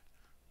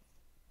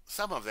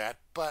of that,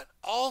 but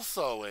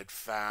also it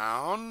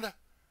found,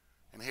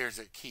 and here's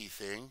a key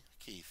thing,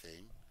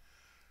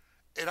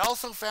 it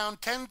also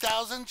found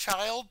 10,000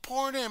 child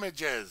porn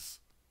images.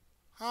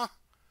 Huh?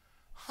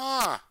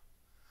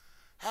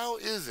 How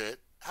is it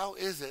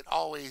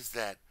always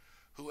that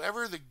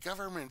whoever the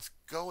government's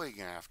going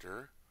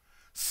after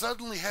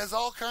suddenly has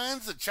all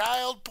kinds of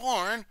child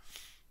porn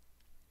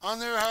on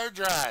their hard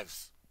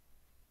drives?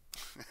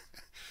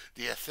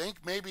 Do you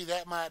think maybe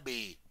that might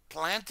be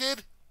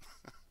planted?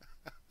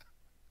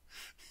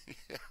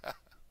 Yeah.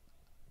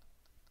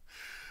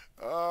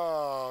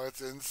 Oh,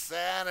 it's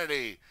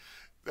insanity.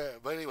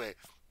 But anyway,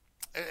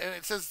 and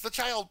it says the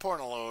child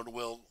porn alone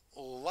will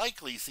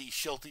likely see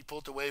Schulte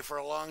put away for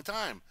a long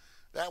time.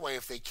 That way,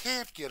 if they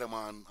can't get him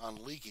on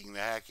leaking the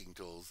hacking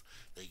tools,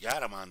 they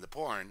got him on the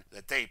porn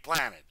that they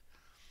planted.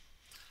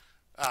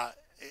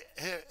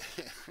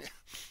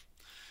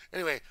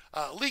 Anyway,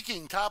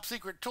 leaking top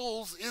secret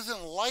tools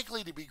isn't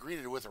likely to be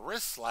greeted with a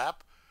wrist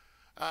slap.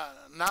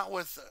 Not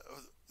with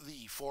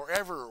the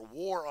forever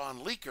war on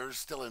leakers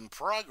still in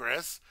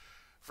progress.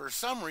 For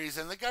some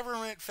reason, the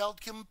government felt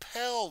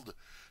compelled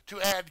to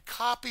add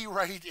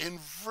copyright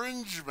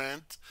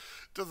infringement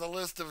to the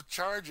list of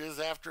charges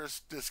after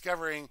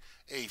discovering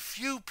a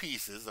few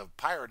pieces of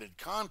pirated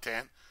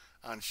content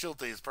on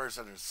Schulte's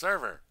personal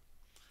server.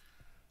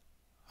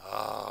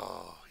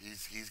 Oh,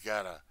 he's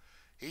got a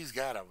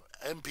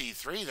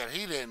MP3 that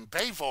he didn't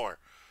pay for.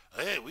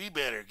 Hey, we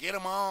better get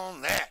him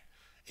on that.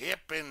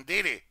 Yep, and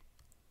diddy.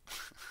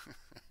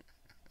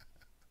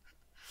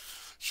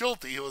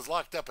 Schulte, who was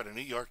locked up in a New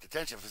York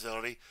detention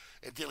facility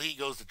until he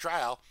goes to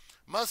trial,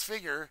 must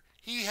figure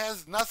he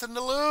has nothing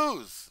to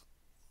lose.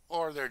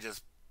 Or they're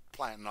just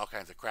planting all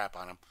kinds of crap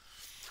on him.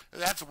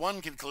 That's one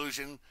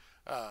conclusion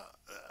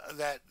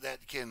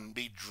that can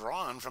be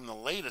drawn from the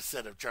latest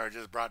set of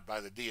charges brought by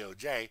the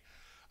DOJ.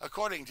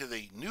 According to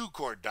the new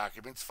court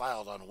documents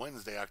filed on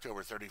Wednesday,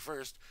 October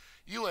 31st,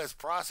 U.S.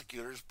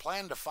 prosecutors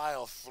plan to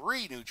file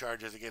 3 new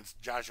charges against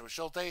Joshua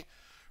Schulte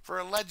for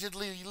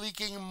allegedly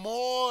leaking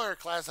more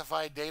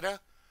classified data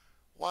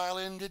while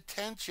in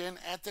detention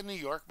at the New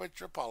York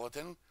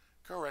Metropolitan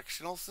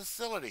Correctional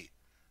Facility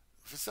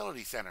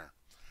Center.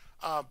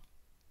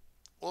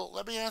 Well,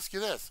 let me ask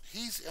you this.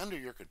 He's under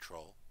your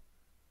control.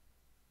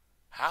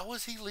 How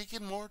is he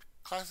leaking more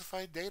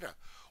classified data?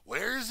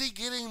 Where is he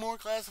getting more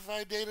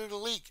classified data to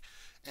leak?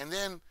 And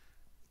then,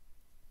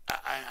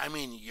 I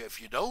mean, if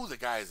you know the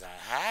guy's a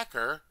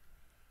hacker,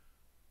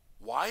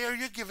 why are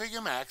you giving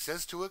him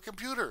access to a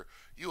computer?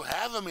 You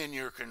have him in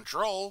your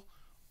control.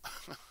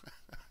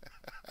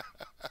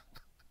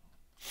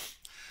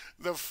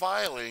 The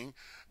filing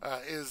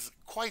is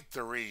quite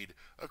the read.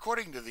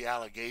 According to the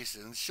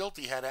allegations,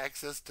 Schulte had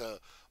access to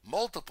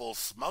multiple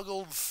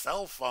smuggled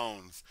cell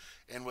phones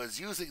and was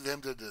using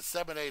them to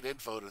disseminate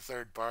info to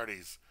third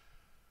parties.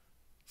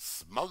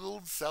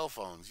 Smuggled cell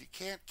phones. You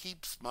can't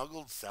keep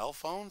smuggled cell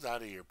phones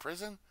out of your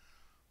prison?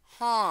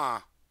 Huh.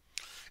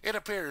 It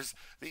appears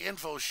the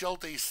info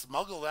Schulte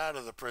smuggled out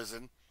of the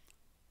prison,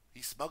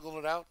 he smuggled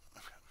it out?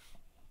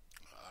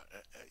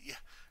 Yeah,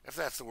 if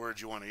that's the word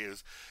you want to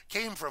use,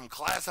 came from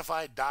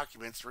classified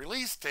documents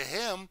released to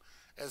him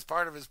as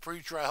part of his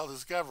pretrial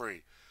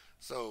discovery.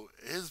 So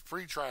his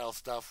pretrial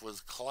stuff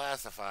was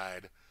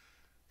classified,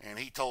 and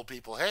he told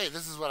people, "Hey,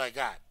 this is what I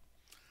got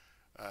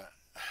uh,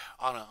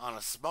 on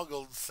a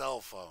smuggled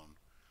cell phone."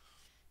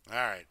 All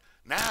right.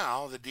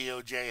 Now the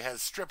DOJ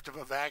has stripped him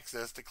of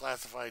access to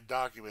classified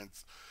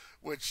documents,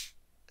 which,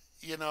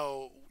 you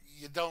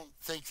don't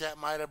think that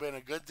might have been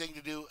a good thing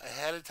to do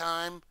ahead of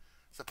time,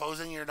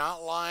 supposing you're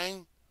not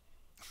lying?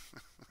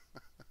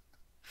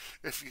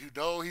 If you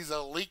know he's a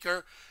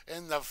leaker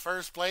in the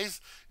first place,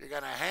 you're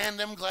going to hand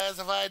him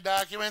classified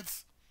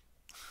documents?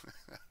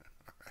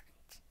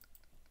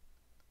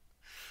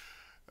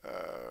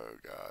 Oh,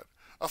 God.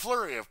 A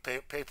flurry of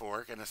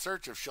paperwork and a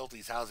search of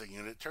Schulte's housing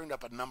unit turned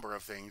up a number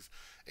of things,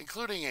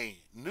 including a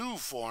new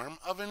form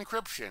of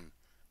encryption.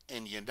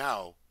 And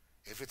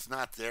if it's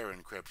not their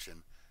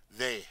encryption,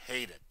 they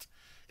hate it.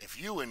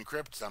 If you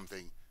encrypt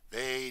something,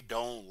 they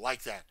don't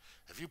like that.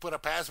 If you put a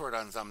password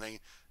on something,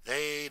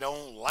 they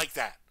don't like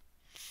that.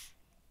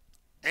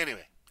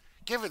 Anyway,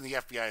 given the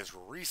FBI's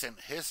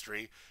recent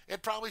history,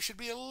 it probably should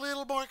be a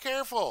little more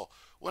careful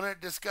when it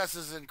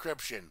discusses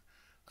encryption.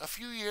 A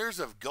few years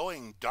of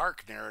going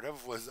dark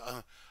narrative was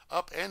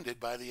upended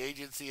by the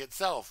agency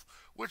itself,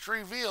 which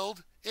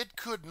revealed it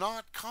could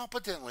not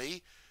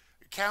competently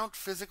count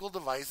physical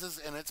devices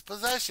in its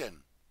possession.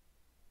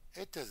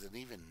 It doesn't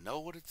even know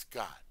what it's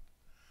got.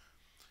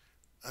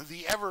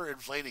 The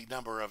ever-inflating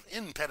number of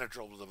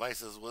impenetrable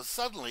devices was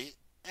suddenly,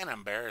 and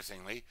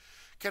embarrassingly,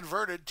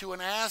 converted to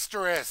an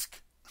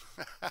asterisk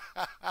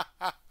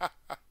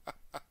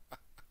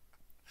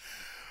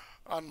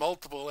on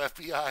multiple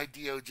FBI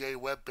DOJ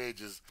web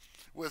pages,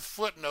 with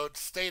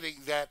footnotes stating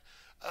that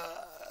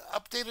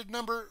updated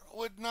number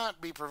would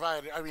be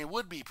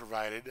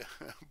provided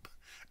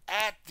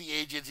at the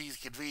agency's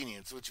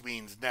convenience, which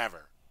means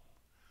never.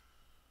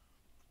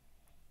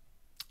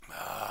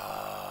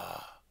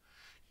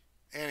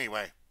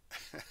 Anyway,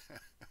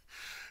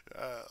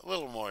 a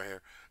little more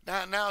here.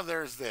 Now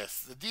there's this.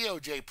 The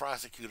DOJ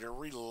prosecutor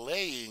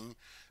relaying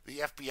the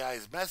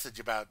FBI's message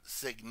about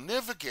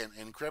significant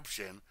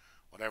encryption,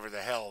 whatever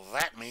the hell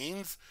that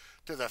means,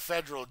 to the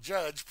federal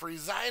judge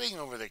presiding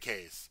over the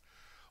case.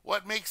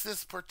 What makes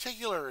this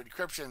particular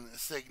encryption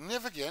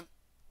significant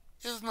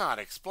is not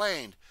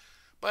explained,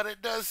 but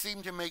it does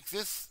seem to make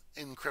this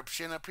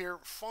encryption appear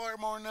far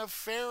more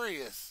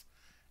nefarious.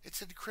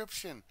 It's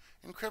encryption.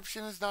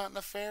 Encryption is not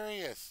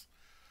nefarious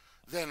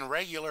than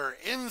regular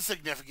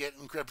insignificant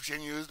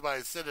encryption used by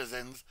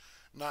citizens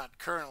not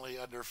currently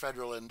under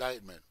federal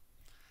indictment.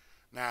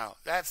 Now,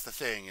 that's the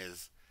thing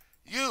is,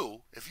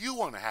 if you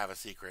want to have a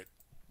secret,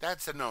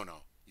 that's a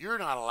no-no. You're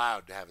not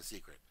allowed to have a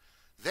secret.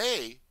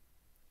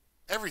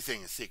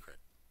 Everything is secret.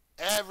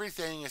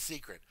 Everything is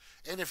secret.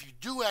 And if you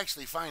do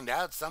actually find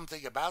out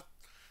something about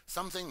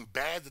something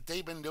bad that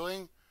they've been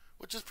doing,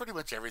 which is pretty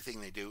much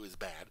everything they do is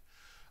bad,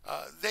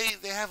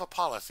 they have a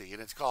policy,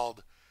 and it's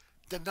called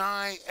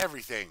deny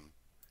everything.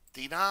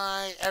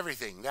 Deny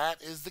everything.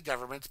 That is the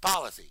government's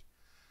policy.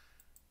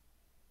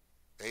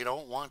 They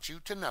don't want you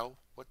to know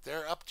what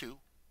they're up to,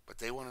 but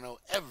they want to know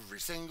every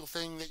single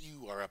thing that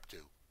you are up to.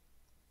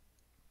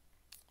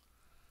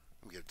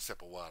 Let me get a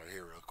sip of water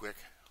here real quick.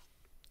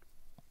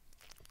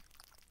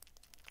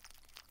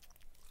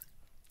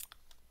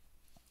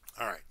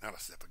 All right, not a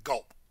sip, a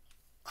gulp.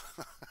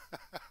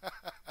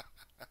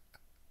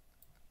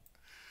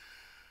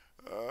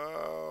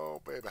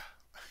 Oh, baby.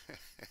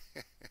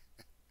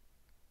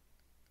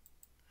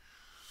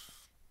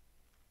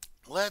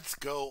 Let's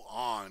go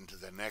on to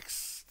the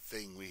next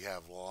thing we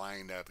have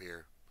lined up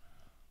here.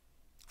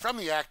 From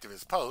the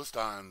activist post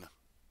on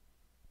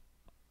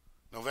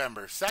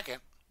November 2nd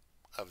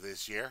of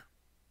this year,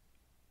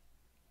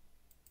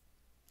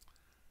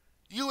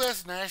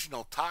 U.S.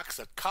 National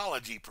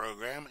Toxicology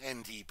Program,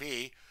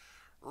 NTP,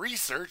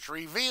 research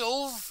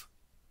reveals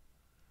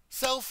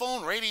cell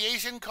phone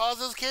radiation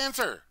causes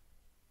cancer.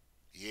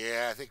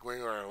 Yeah, I think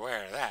we were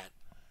aware of that.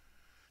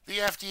 The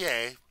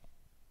FDA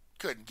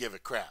couldn't give a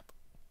crap.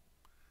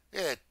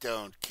 It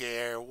don't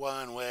care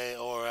one way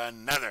or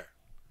another.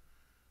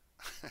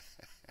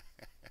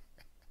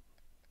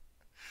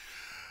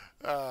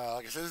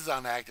 Like I said, this is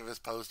on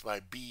activist post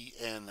by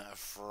B.N.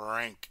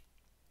 Frank.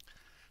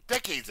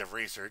 Decades of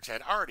research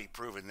had already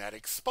proven that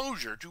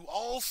exposure to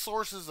all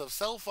sources of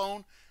cell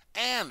phone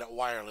and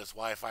wireless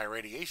Wi-Fi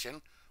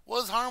radiation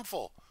was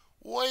harmful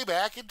way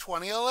back in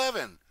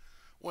 2011,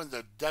 when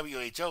the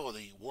WHO,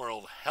 the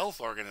World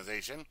Health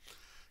Organization,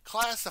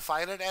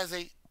 classified it as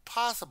a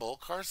possible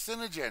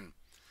carcinogen,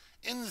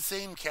 in the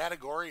same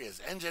category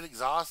as engine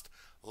exhaust,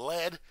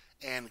 lead,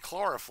 and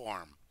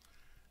chloroform.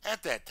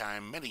 At that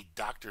time, many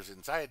doctors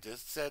and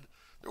scientists said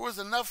there was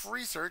enough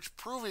research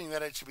proving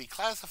that it should be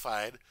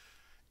classified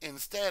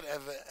instead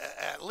of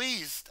at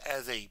least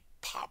as a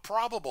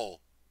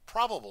probable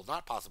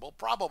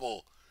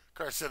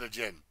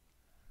carcinogen.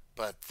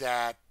 But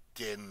that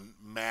didn't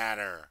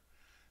matter.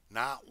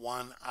 Not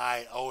one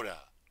iota.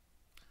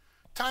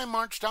 Time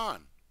marched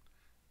on,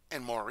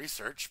 and more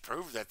research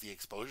proved that the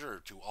exposure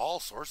to all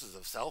sources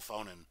of cell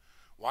phone and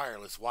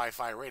wireless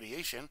Wi-Fi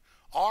radiation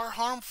are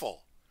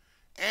harmful,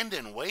 and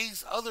in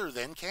ways other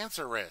than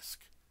cancer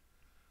risk.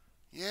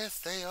 Yes,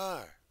 they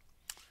are.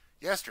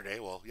 yesterday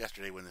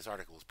when this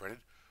article was printed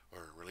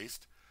or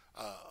released,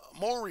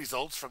 more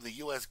results from the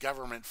U.S.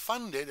 government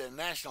funded and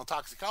national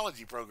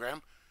toxicology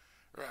program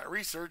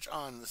research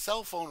on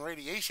cell phone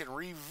radiation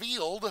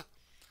revealed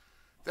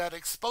that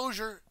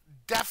exposure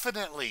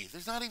definitely,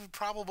 there's not even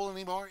probable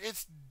anymore,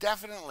 it's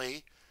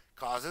definitely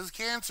causes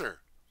cancer.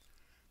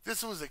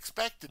 This was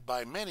expected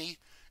by many,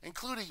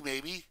 including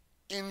maybe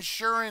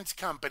insurance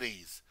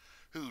companies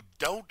who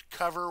don't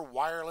cover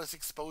wireless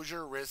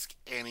exposure risk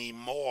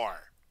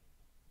anymore.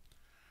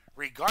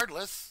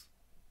 Regardless,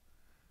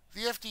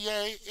 the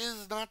FDA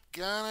is not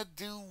gonna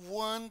do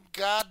one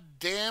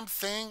goddamn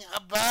thing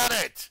about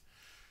it.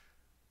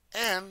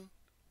 And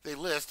they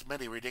list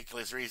many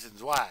ridiculous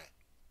reasons why.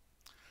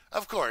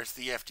 Of course,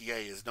 the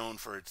FDA is known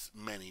for its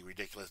many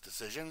ridiculous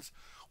decisions.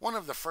 One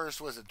of the first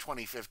was in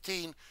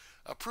 2015,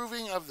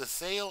 approving of the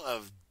sale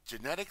of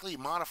genetically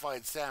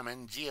modified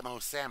salmon,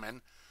 GMO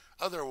salmon,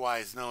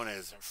 otherwise known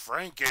as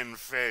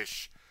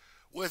Frankenfish,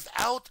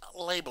 without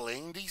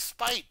labeling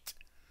despite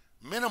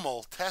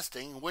minimal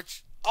testing,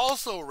 which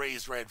also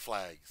raised red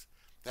flags.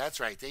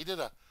 That's right, they did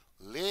a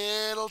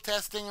little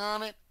testing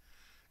on it,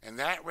 and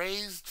that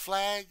raised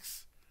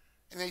flags,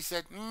 and they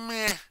said,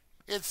 meh,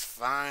 it's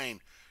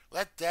fine.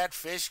 Let that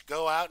fish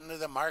go out into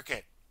the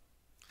market.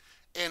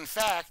 In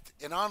fact,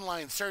 an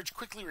online search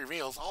quickly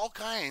reveals all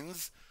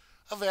kinds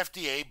of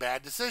FDA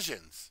bad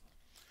decisions.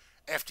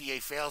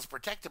 FDA fails to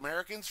protect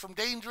Americans from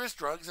dangerous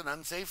drugs and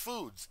unsafe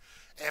foods.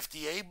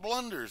 FDA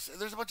blunders.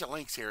 There's a bunch of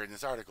links here in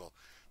this article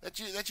that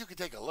you can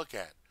take a look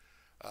at.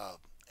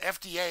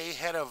 FDA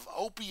head of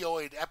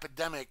opioid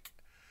epidemic,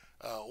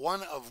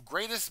 one of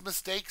greatest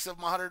mistakes of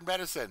modern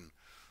medicine.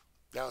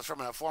 That was from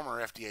a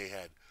former FDA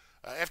head.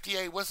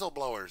 FDA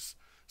whistleblowers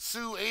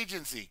sue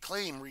agency,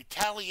 claim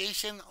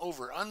retaliation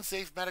over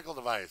unsafe medical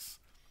device.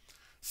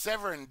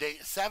 Seven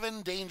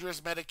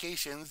dangerous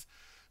medications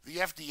the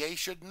FDA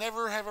should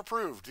never have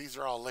approved. These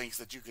are all links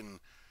that you can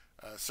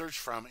search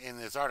from in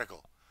this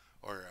article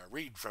or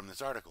read from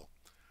this article.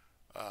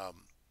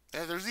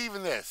 And there's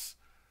even this.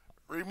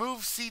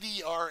 Remove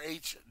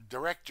CDRH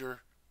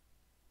Director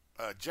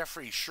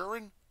Jeffrey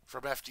Shuren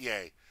from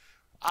FDA.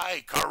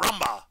 Ay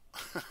caramba!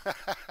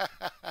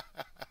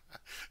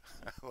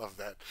 I love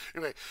that.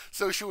 Anyway,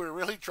 so should we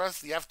really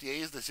trust the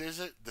FDA's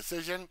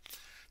decision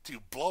to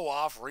blow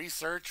off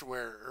research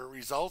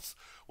results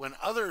when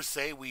others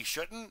say we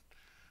shouldn't?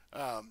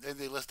 And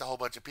they list a whole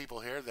bunch of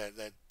people here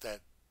that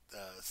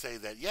say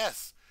that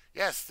yes,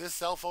 this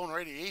cell phone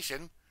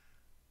radiation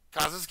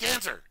causes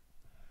cancer.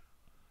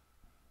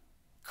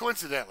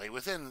 Coincidentally,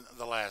 within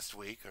the last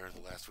week, or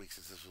the last week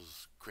since this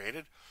was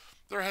created,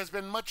 there has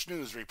been much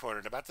news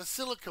reported about the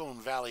Silicon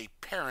Valley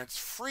parents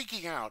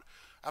freaking out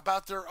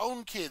about their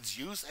own kids'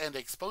 use and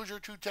exposure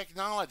to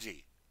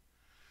technology.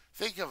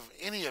 Think of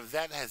any of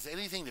that has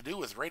anything to do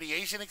with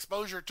radiation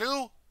exposure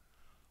too?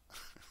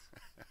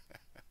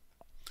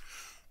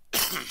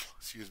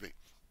 Excuse me.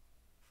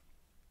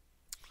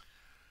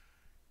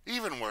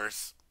 Even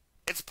worse,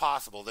 it's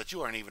possible that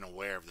you aren't even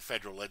aware of the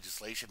federal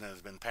legislation that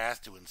has been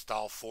passed to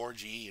install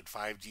 4G and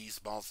 5G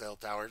small cell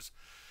towers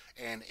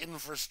and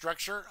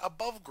infrastructure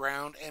above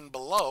ground and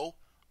below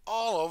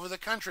all over the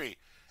country,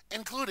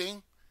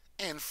 including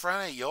in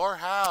front of your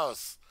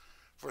house,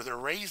 for the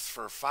race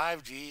for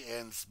 5G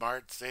and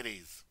smart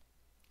cities.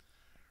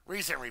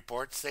 Recent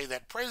reports say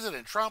that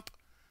President Trump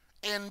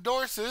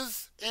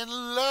endorses and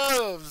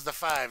loves the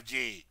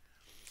 5G,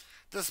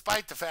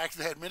 despite the fact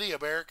that many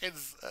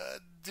Americans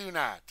do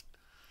not.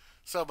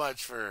 So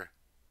much for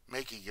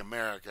making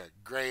America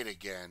great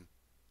again.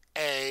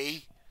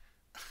 Anyway,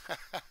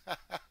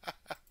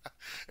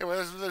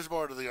 there's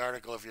more to the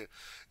article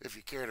if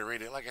you care to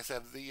read it. Like I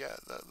said,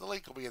 the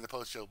link will be in the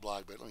post-show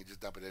blog, but let me just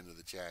dump it into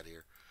the chat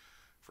here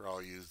for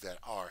all you that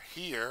are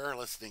here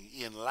listening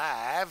in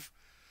live.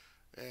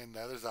 And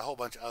there's a whole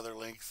bunch of other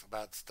links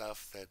about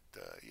stuff that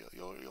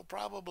you'll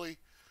probably,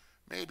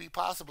 maybe,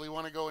 possibly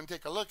want to go and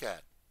take a look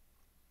at.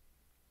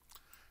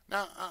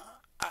 Now,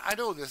 I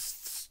know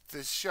this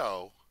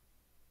show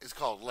is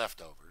called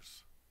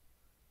Leftovers,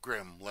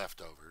 Grim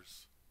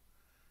Leftovers.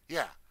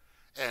 Yeah,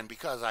 and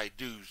because I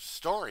do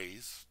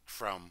stories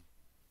from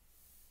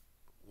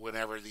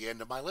whenever the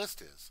end of my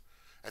list is.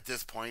 At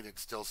this point,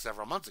 it's still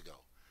several months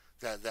ago.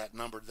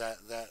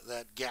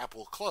 That gap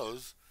will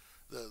close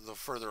the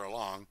further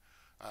along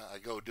I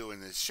go doing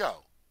this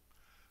show.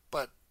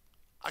 But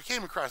I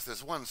came across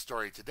this one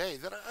story today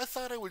that I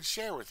thought I would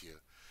share with you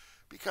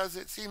because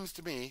it seems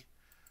to me,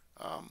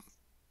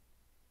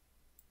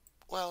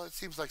 it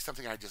seems like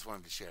something I just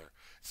wanted to share.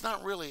 It's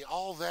not really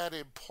all that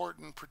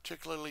important,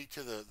 particularly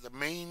to the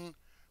main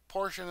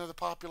portion of the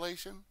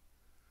population,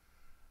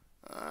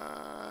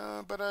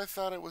 but I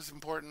thought it was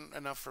important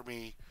enough for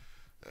me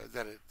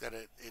that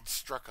it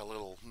struck a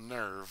little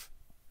nerve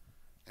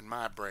in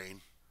my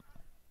brain.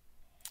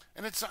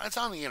 And it's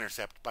on The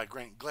Intercept by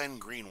Glenn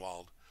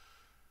Greenwald.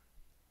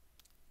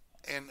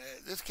 And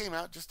this came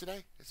out just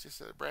today. It's just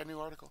a brand new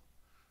article.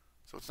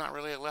 So it's not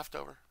really a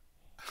leftover.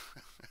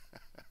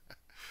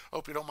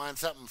 Hope you don't mind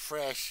something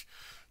fresh.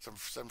 Some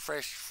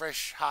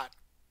fresh, hot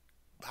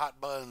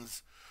hot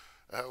buns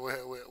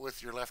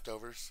with your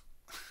leftovers.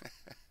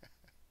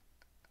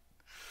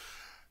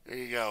 There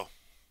you go.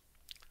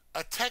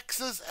 A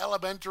Texas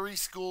elementary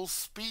school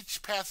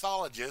speech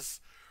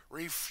pathologist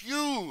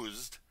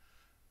refused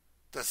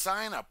to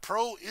sign a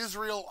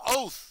pro-Israel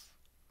oath,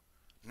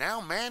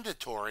 now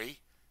mandatory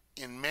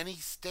in many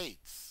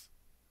states.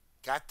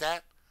 Got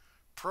that?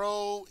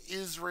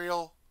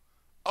 Pro-Israel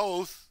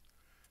oath,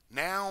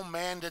 now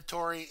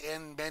mandatory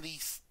in many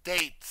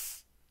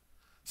states.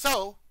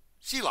 So,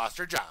 she lost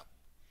her job.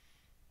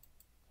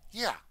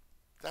 Yeah,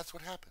 that's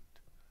what happened.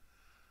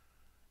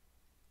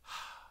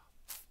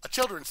 A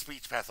children's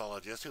speech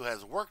pathologist who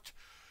has worked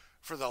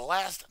for the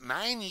last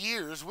 9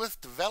 years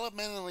with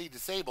developmentally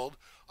disabled,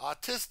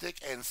 autistic,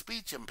 and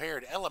speech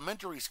impaired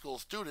elementary school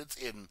students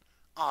in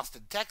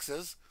Austin,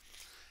 Texas,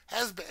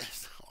 has been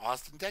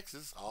Austin,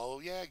 Texas. Oh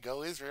yeah,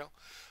 go Israel.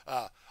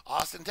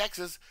 Austin,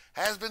 Texas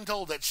has been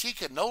told that she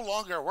can no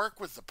longer work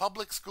with the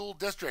public school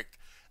district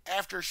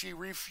after she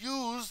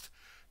refused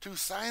to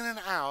sign an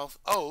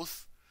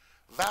oath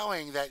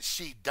vowing that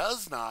she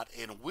does not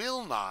and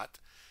will not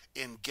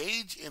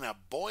engage in a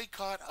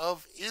boycott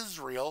of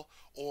Israel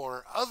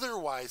or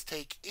otherwise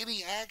take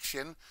any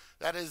action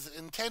that is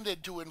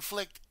intended to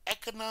inflict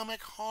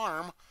economic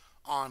harm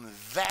on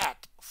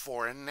that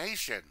foreign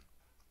nation.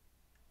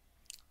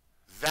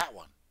 That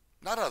one.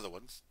 Not other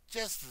ones,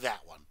 just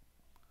that one.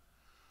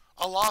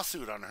 A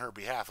lawsuit on her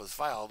behalf was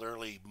filed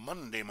early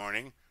Monday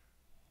morning.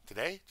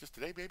 Today? Just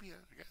today, baby,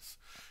 I guess.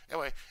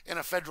 Anyway, in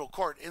a federal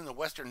court in the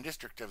Western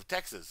District of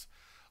Texas,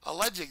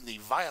 alleging the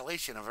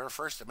violation of her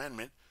First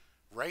Amendment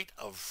right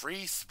of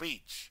free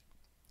speech.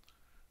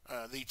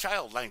 The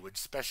child language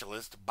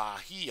specialist,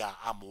 Bahia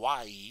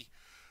Amwai,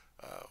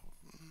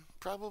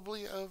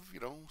 probably of,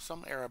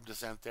 some Arab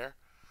descent there,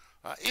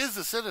 is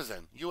a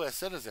citizen, U.S.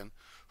 citizen,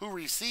 who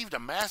received a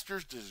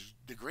master's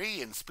degree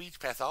in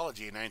speech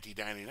pathology in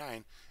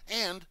 1999,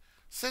 and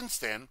since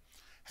then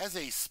has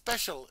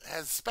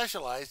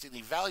specialized in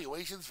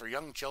evaluations for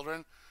young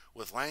children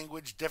with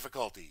language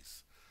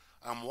difficulties.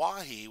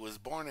 Amwahi was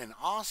born in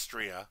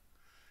Austria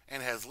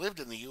and has lived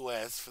in the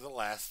U.S. for the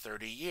last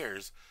 30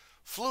 years,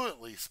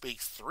 fluently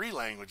speaks 3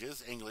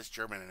 languages, English,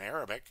 German, and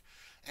Arabic,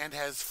 and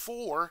has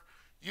 4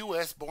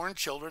 U.S.-born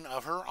children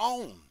of her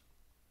own.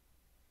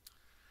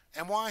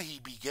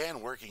 Amwahi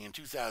began working in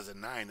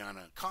 2009 on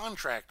a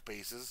contract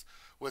basis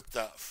with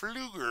the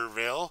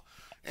Pflugerville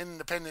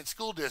Independent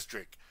School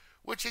District,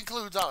 which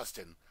includes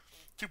Austin,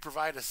 to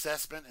provide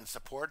assessment and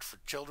support for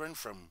children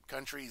from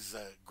countries'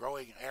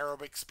 growing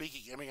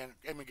Arabic-speaking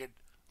immigrant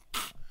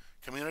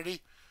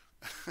community.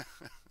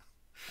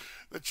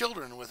 The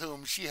children with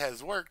whom she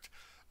has worked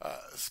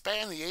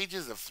span the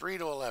ages of 3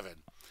 to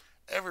 11.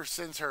 Ever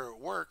since her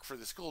work for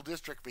the school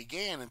district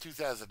began in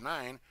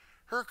 2009,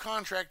 her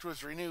contract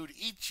was renewed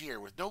each year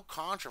with no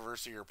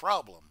controversy or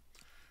problem.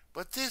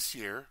 But this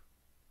year,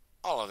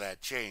 all of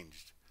that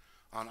changed.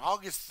 On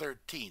August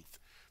 13th,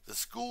 the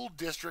school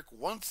district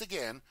once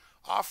again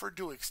offered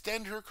to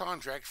extend her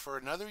contract for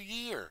another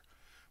year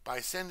by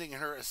sending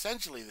her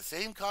essentially the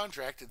same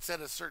contract and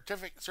set of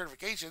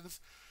certifications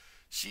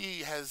she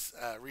has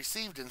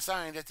received and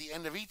signed at the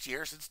end of each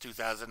year since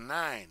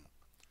 2009.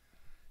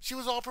 She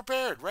was all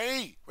prepared,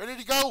 ready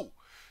to go.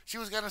 She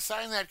was going to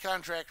sign that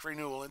contract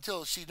renewal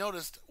until she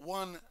noticed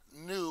one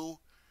new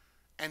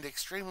and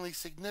extremely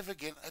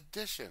significant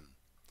addition.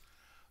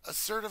 A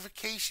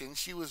certification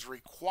she was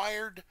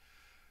required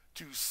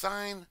to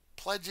sign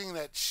pledging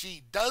that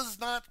she does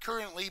not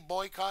currently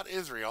boycott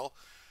Israel,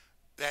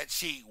 that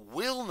she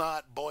will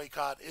not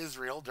boycott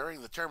Israel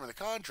during the term of the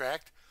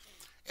contract,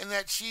 and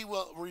that she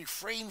will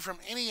refrain from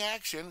any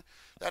action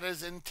that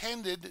is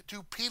intended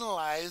to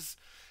penalize,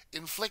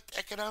 inflict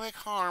economic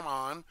harm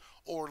on,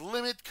 or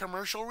limit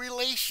commercial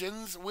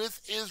relations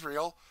with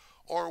Israel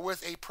or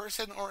with a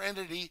person or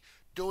entity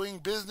doing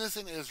business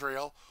in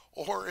Israel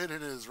or in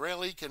an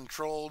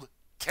Israeli-controlled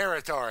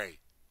territory.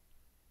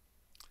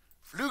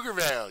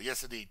 Pflugerville,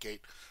 yes indeed,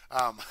 Kate.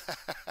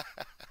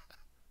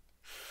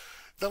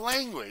 The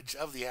language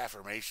of the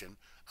affirmation,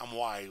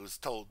 Amwai was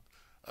told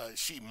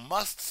she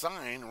must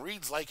sign,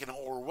 reads like an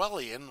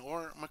Orwellian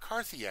or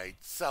McCarthyite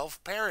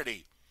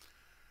self-parody.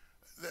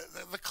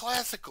 The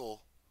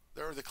classical,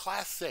 or the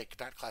classic,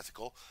 not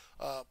classical,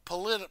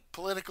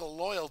 political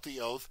loyalty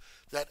oath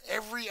that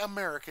every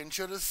American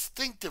should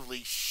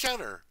instinctively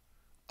shudder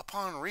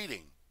upon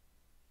reading.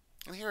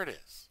 And here it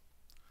is.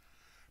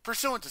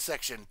 Pursuant to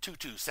Section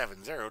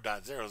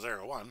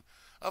 2270.001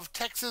 of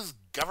Texas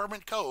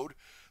Government Code,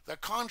 the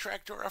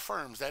contractor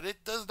affirms that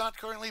it does not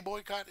currently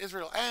boycott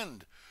Israel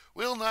and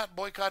will not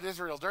boycott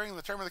Israel during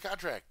the term of the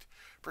contract.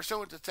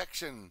 Pursuant to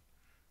Section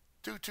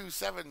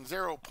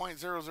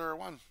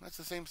 2270.001, that's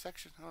the same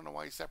section. I don't know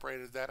why you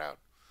separated that out.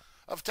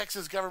 Of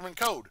Texas Government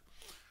Code.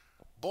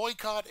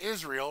 Boycott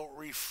Israel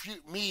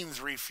means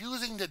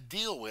refusing to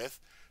deal with,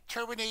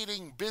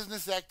 terminating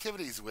business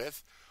activities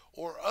with,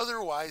 or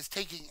otherwise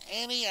taking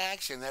any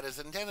action that is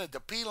intended to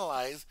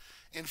penalize,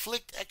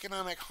 inflict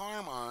economic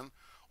harm on,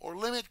 or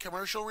limit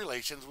commercial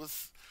relations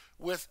with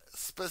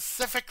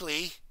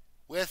specifically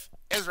with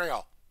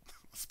Israel.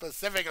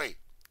 specifically,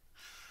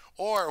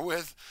 or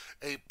with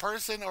a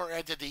person or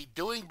entity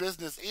doing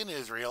business in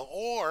Israel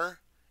or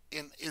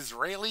in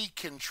Israeli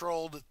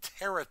controlled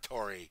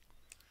territory,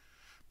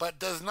 but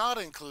does not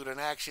include an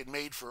action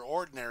made for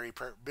ordinary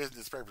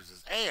business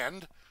purposes.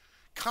 And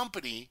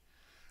company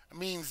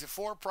means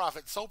for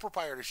profit, sole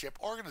proprietorship,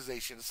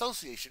 organization,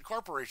 association,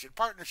 corporation,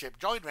 partnership,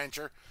 joint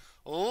venture,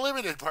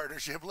 limited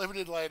partnership,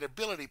 limited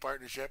liability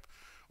partnership,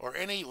 or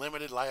any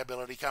limited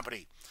liability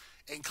company,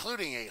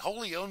 including a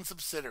wholly owned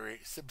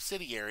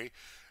subsidiary,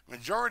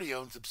 majority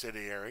owned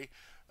subsidiary,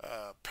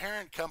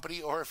 parent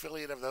company or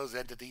affiliate of those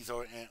entities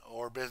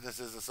or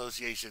businesses,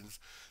 associations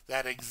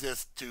that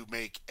exist to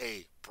make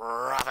a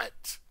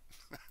profit.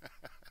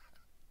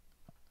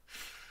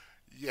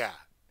 Yeah.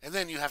 And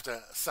then you have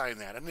to sign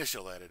that,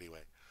 initial that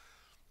anyway.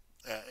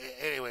 Uh,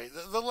 anyway,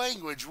 the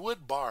language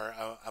would bar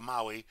a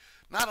Maui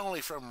not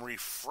only from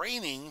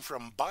refraining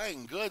from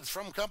buying goods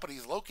from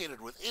companies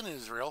located within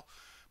Israel,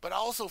 but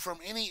also from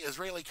any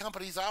Israeli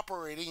companies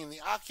operating in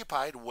the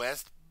occupied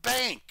West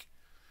Bank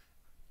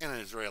in an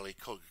Israeli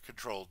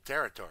controlled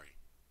territory.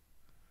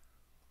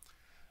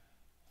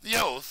 The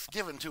oath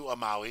given to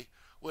Amawi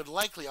would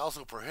likely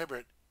also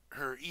prohibit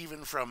her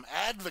even from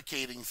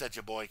advocating such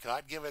a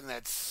boycott, given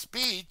that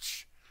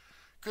speech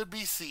could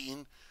be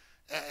seen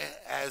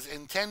as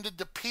intended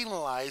to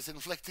penalize,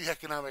 inflicting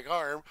economic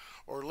harm,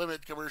 or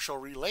limit commercial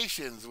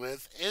relations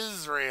with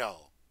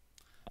Israel.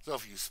 So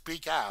if you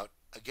speak out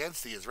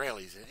against the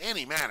Israelis in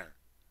any manner,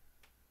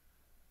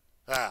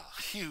 well,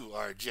 you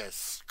are just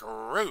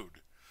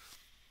screwed.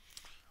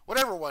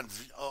 Whatever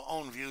one's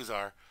own views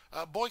are,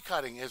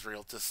 boycotting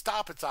Israel to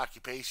stop its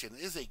occupation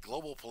is a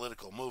global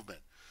political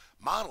movement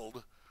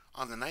modeled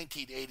on the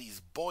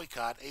 1980s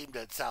boycott aimed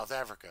at South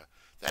Africa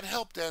that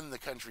helped end the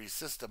country's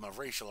system of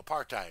racial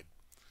apartheid.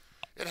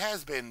 It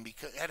has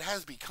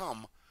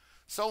become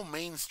so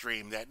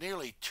mainstream that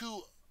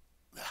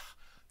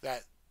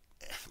that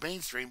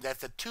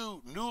the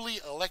two newly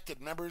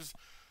elected members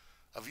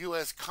of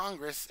U.S.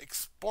 Congress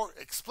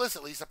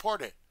explicitly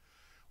support it,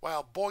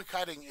 while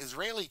boycotting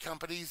Israeli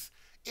companies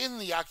in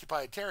the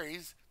occupied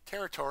territories,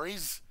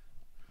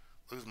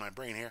 lose my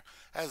brain here,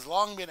 has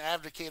long been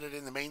advocated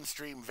in the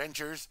mainstream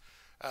ventures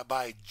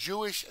by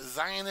Jewish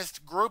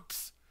Zionist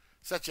groups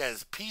such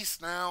as Peace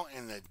Now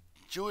and the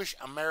Jewish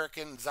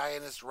American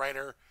Zionist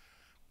writer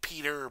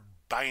Peter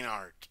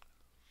Beinart.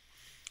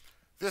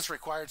 This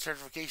required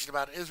certification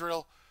about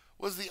Israel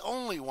was the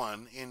only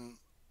one in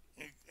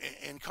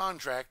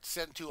contract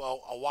sent to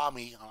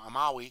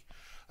Amawi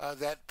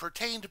that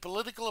pertained to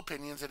political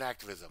opinions and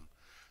activism.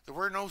 There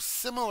were no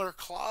similar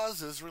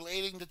clauses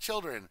relating to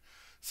children,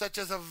 such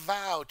as a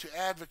vow to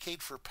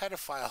advocate for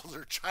pedophiles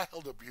or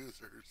child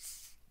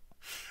abusers.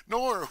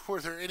 Nor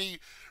were there any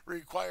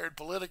required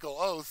political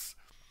oaths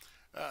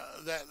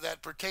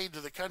that pertained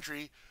to the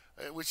country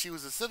which she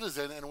was a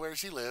citizen and where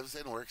she lives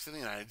and works in the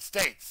United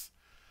States.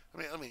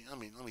 Let me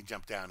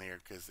jump down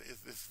here because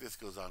this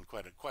goes on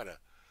quite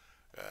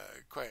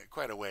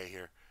a way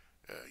here.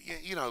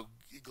 You know,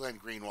 Glenn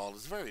Greenwald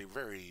is a very,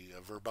 very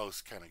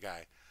verbose kind of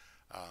guy,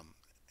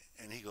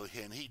 and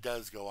he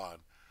does go on.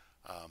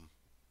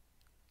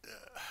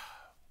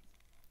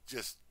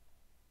 Just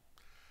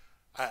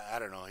I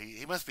don't know.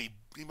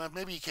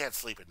 Maybe he can't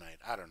sleep at night.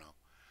 I don't know.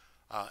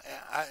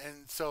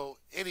 And so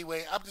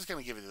anyway, I'm just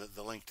going to give you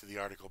the link to the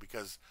article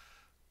because,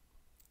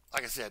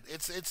 like I said,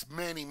 it's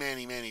many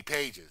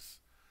pages.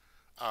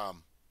 Look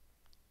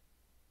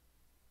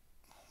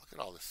at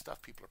all this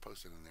stuff people are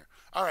posting in there.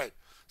 All right,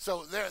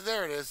 so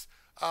there it is.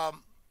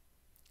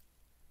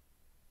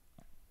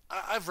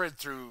 I've read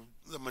through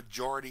the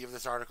majority of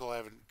this article. I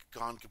haven't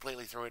gone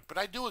completely through it, but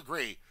I do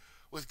agree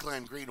with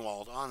Glenn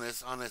Greenwald on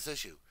this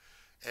issue,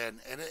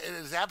 and it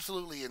is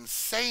absolutely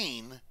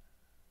insane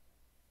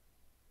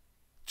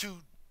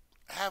to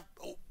have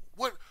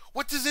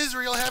what does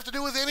Israel have to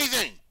do with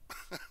anything?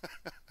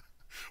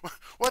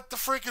 What the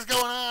frick is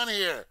going on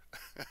here?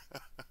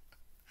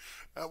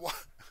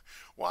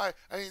 Why?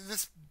 I mean,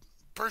 this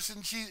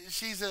person,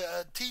 she's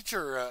a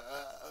teacher, a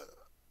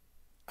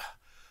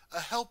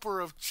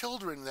helper of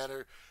children that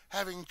are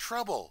having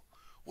trouble.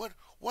 What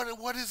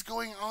is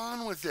going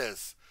on with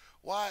this?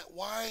 Why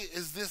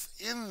is this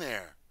in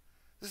there?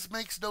 This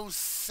makes no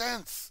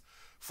sense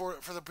for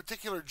the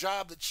particular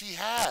job that she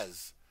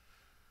has,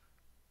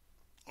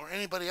 or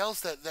anybody else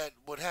that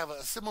would have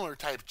a similar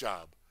type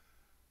job.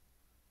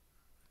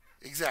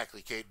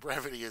 Exactly, Kate.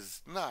 Brevity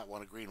is not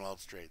one of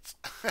Greenwald's traits.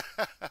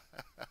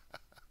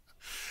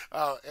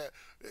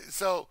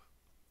 So,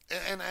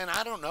 and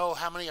I don't know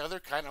how many other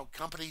kind of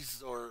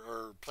companies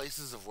or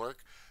places of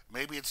work.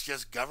 Maybe it's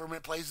just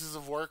government places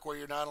of work where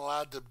you're not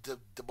allowed to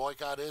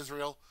boycott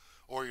Israel,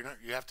 or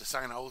you have to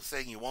sign an oath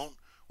saying you won't.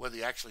 Whether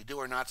you actually do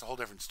or not, it's a whole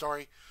different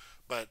story.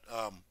 But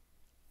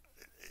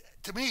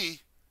to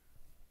me,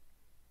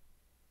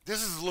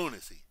 this is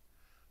lunacy.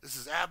 This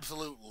is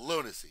absolute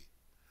lunacy.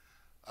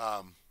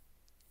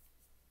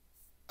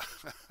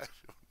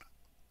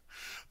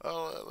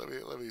 Oh,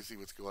 let me see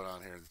what's going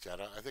on here in the chat.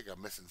 I think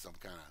I'm missing some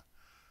kind of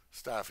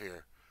stuff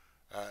here.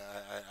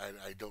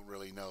 I don't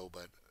really know,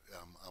 but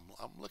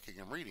I'm looking,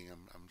 I'm reading,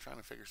 I'm trying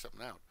to figure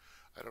something out.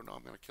 I don't know.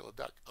 I'm going to kill a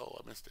duck. Oh,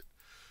 I missed it.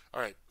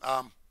 All right.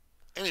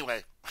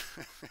 Anyway,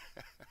 in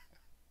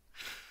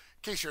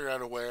case you're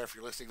unaware, if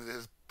you're listening to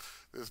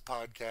this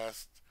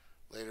podcast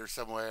later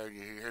somewhere and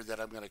you hear that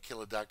I'm going to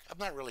kill a duck, I'm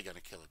not really going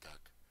to kill a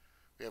duck.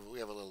 We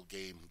have a little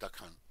game, duck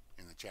hunt,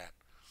 in the chat,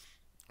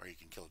 or you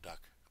can kill a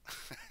duck.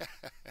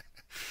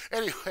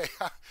 Anyway,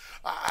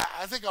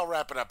 I think I'll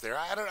wrap it up there.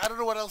 I don't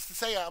know what else to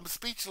say. I'm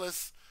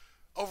speechless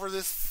over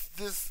this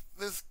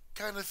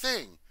kind of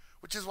thing,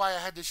 which is why I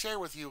had to share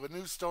with you a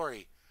news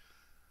story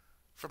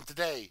from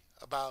today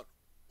about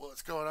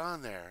what's going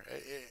on there.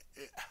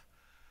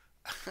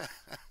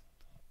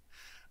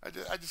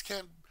 I just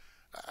can't.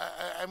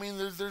 I mean,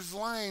 there's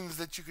lines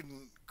that you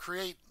can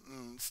create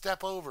and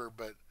step over,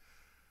 but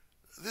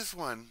this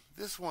one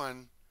is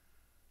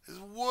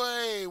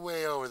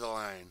way over the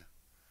line.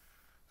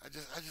 I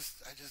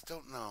just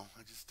don't know.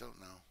 I just don't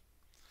know.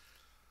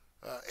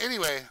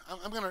 Anyway,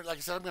 I'm gonna, like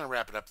I said, I'm gonna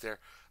wrap it up there.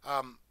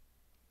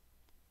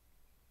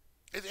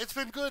 It's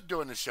been good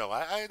doing the show.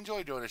 I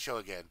enjoy doing the show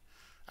again.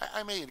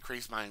 I may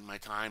increase my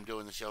time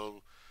doing the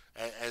show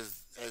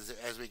as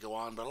we go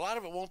on, but a lot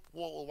of it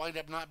will wind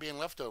up not being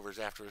leftovers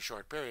after a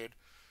short period.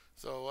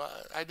 So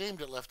I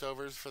named it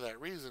leftovers for that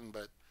reason,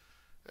 but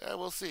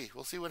we'll see.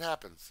 We'll see what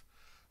happens.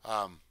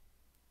 Um,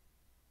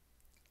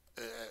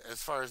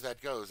 as far as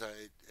that goes,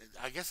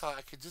 I guess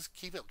I could just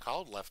keep it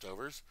called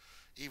leftovers,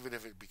 even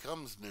if it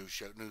becomes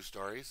news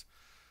stories,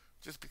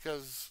 just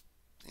because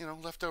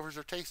leftovers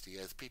are tasty,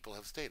 as people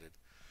have stated.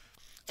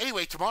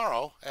 Anyway,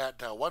 tomorrow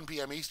at 1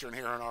 p.m. Eastern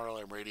here on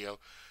RLM Radio,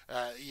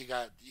 you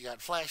got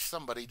Flash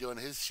somebody doing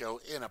his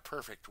show In a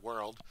Perfect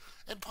World,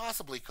 and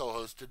possibly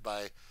co-hosted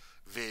by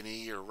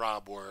Vinny or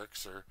Rob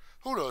Works or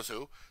who knows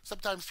who.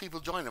 Sometimes people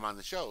join him on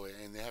the show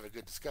and they have a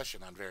good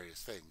discussion on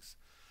various things.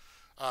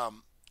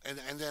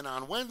 And then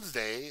on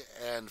Wednesday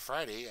and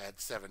Friday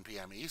at 7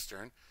 p.m.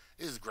 Eastern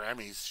is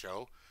Grammy's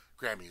show,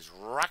 Grammy's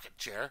Rocket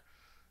Chair,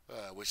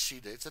 which she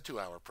did. It's a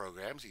 2-hour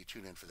program, so you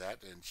tune in for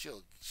that, and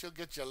she'll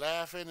get you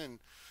laughing and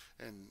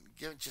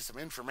give you some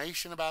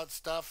information about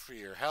stuff for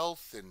your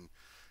health and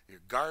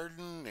your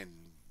garden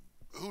and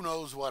who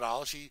knows what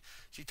all. She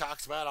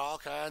talks about all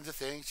kinds of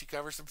things. She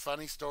covers some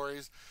funny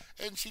stories,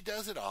 and she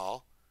does it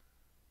all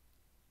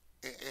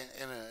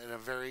in a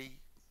very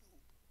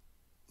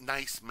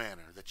nice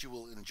manner that you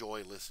will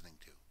enjoy listening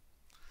to.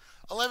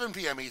 11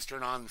 p.m.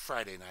 Eastern on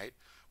Friday night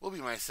will be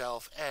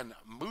myself and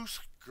Moose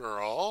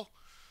Girl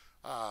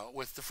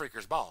with the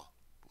Freakers Ball,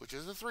 which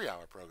is a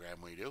 3-hour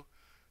program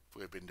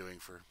we've been doing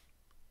for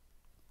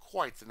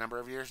quite the number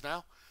of years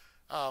now.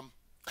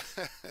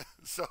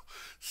 So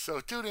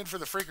tune in for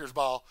the Freakers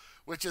Ball,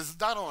 which is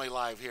not only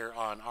live here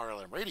on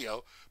RLM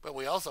Radio, but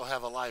we also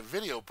have a live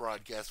video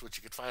broadcast, which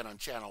you can find on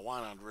Channel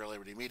 1 on Real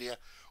Liberty Media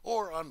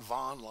or on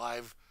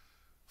Vaughn.live.tv.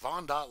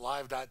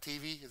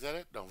 Is that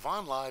it? No,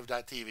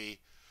 VaughnLive.tv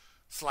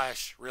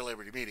 /Real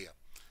Liberty Media.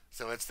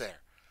 So it's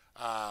there.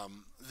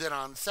 Then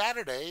on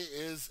Saturday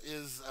is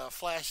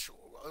Flash,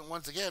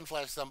 once again,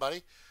 Flash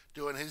somebody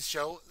doing his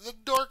show, The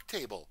Dork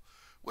Table,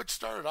 which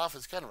started off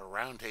as kind of a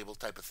round table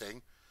type of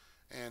thing.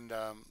 And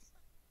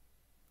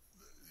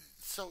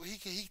so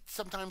he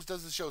sometimes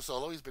does the show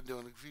solo. He's been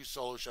doing a few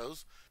solo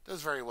shows,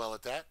 does very well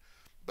at that.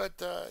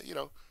 But,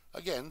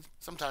 again,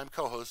 sometimes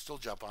co-hosts will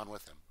jump on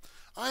with him.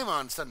 I'm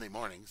on Sunday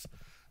mornings.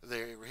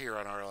 They're here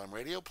on RLM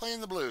Radio playing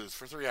the blues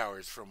for 3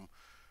 hours from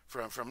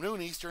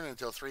noon Eastern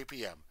until 3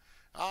 p.m.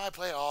 I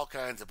play all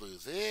kinds of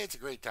blues. It's a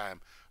great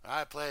time.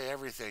 I play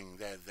everything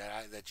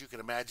that you can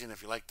imagine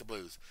if you like the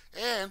blues.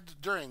 And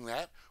during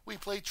that, we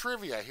play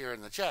trivia here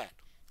in the chat.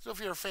 So if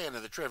you're a fan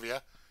of the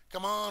trivia,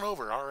 come on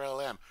over to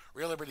RLM,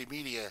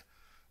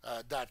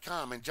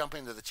 reallibertymedia.com, and jump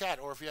into the chat.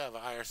 Or if you have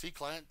an IRC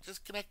client,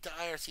 just connect to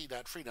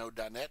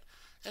irc.freenode.net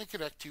and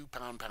connect to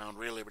 #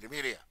 Real Liberty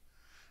Media.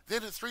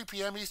 Then at 3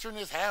 p.m. Eastern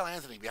is Hal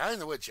Anthony behind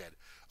the woodshed,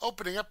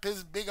 opening up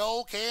his big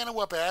old can of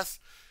whoop-ass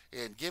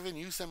and giving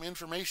you some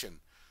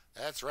information.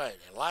 That's right,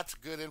 and lots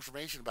of good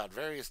information about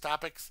various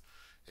topics.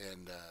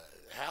 And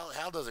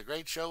Hal does a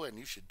great show, and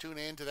you should tune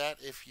in to that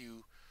if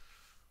you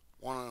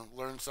want to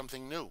learn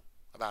something new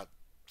about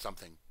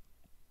something.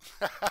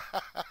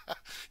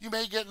 You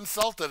may get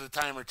insulted a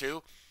time or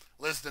two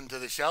listening to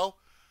the show,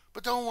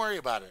 but don't worry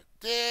about it.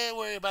 Don't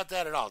worry about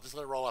that at all. Just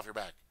let it roll off your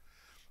back.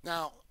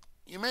 Now,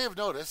 you may have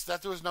noticed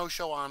that there was no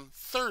show on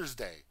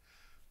Thursday.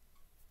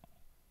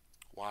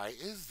 Why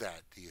is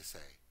that, do you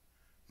say?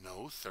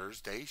 No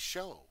Thursday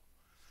show.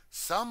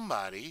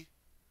 Somebody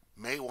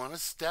may want to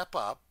step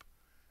up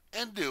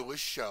and do a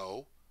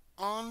show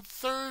on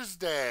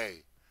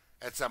Thursday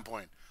at some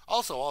point.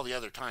 Also, all the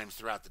other times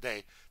throughout the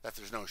day that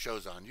there's no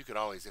shows on, you could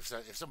always, if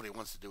somebody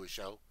wants to do a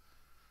show,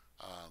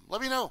 let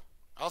me know.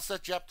 I'll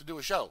set you up to do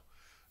a show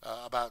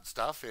about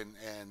stuff, and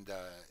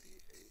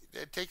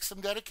it takes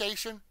some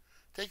dedication,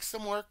 takes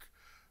some work.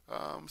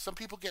 Some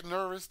people get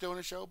nervous doing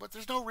a show, but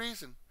there's no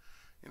reason.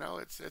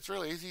 It's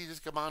really easy. You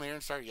just come on here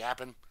and start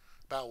yapping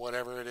about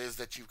whatever it is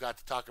that you've got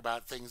to talk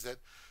about, things that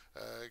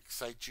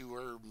excite you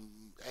or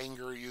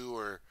anger you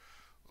or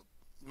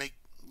make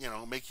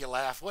make you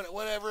laugh,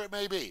 whatever it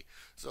may be.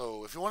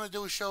 So if you want to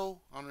do a show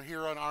on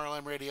here on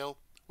RLM Radio,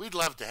 we'd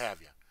love to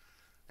have you.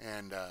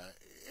 And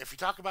if you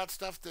talk about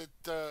stuff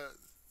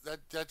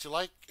that you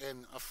like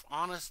and of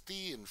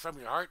honesty and from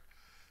your heart,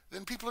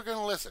 then people are going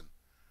to listen.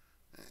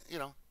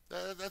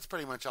 That's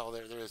pretty much all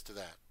there is to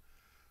that.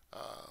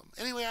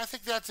 Anyway, I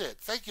think that's it.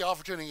 Thank you all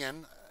for tuning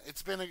in.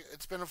 It's been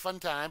a fun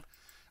time.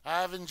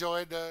 I've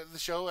enjoyed the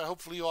show, and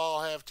hopefully you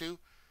all have too.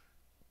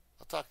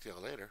 I'll talk to you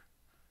all later.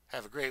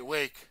 Have a great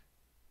week.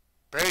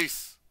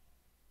 Peace.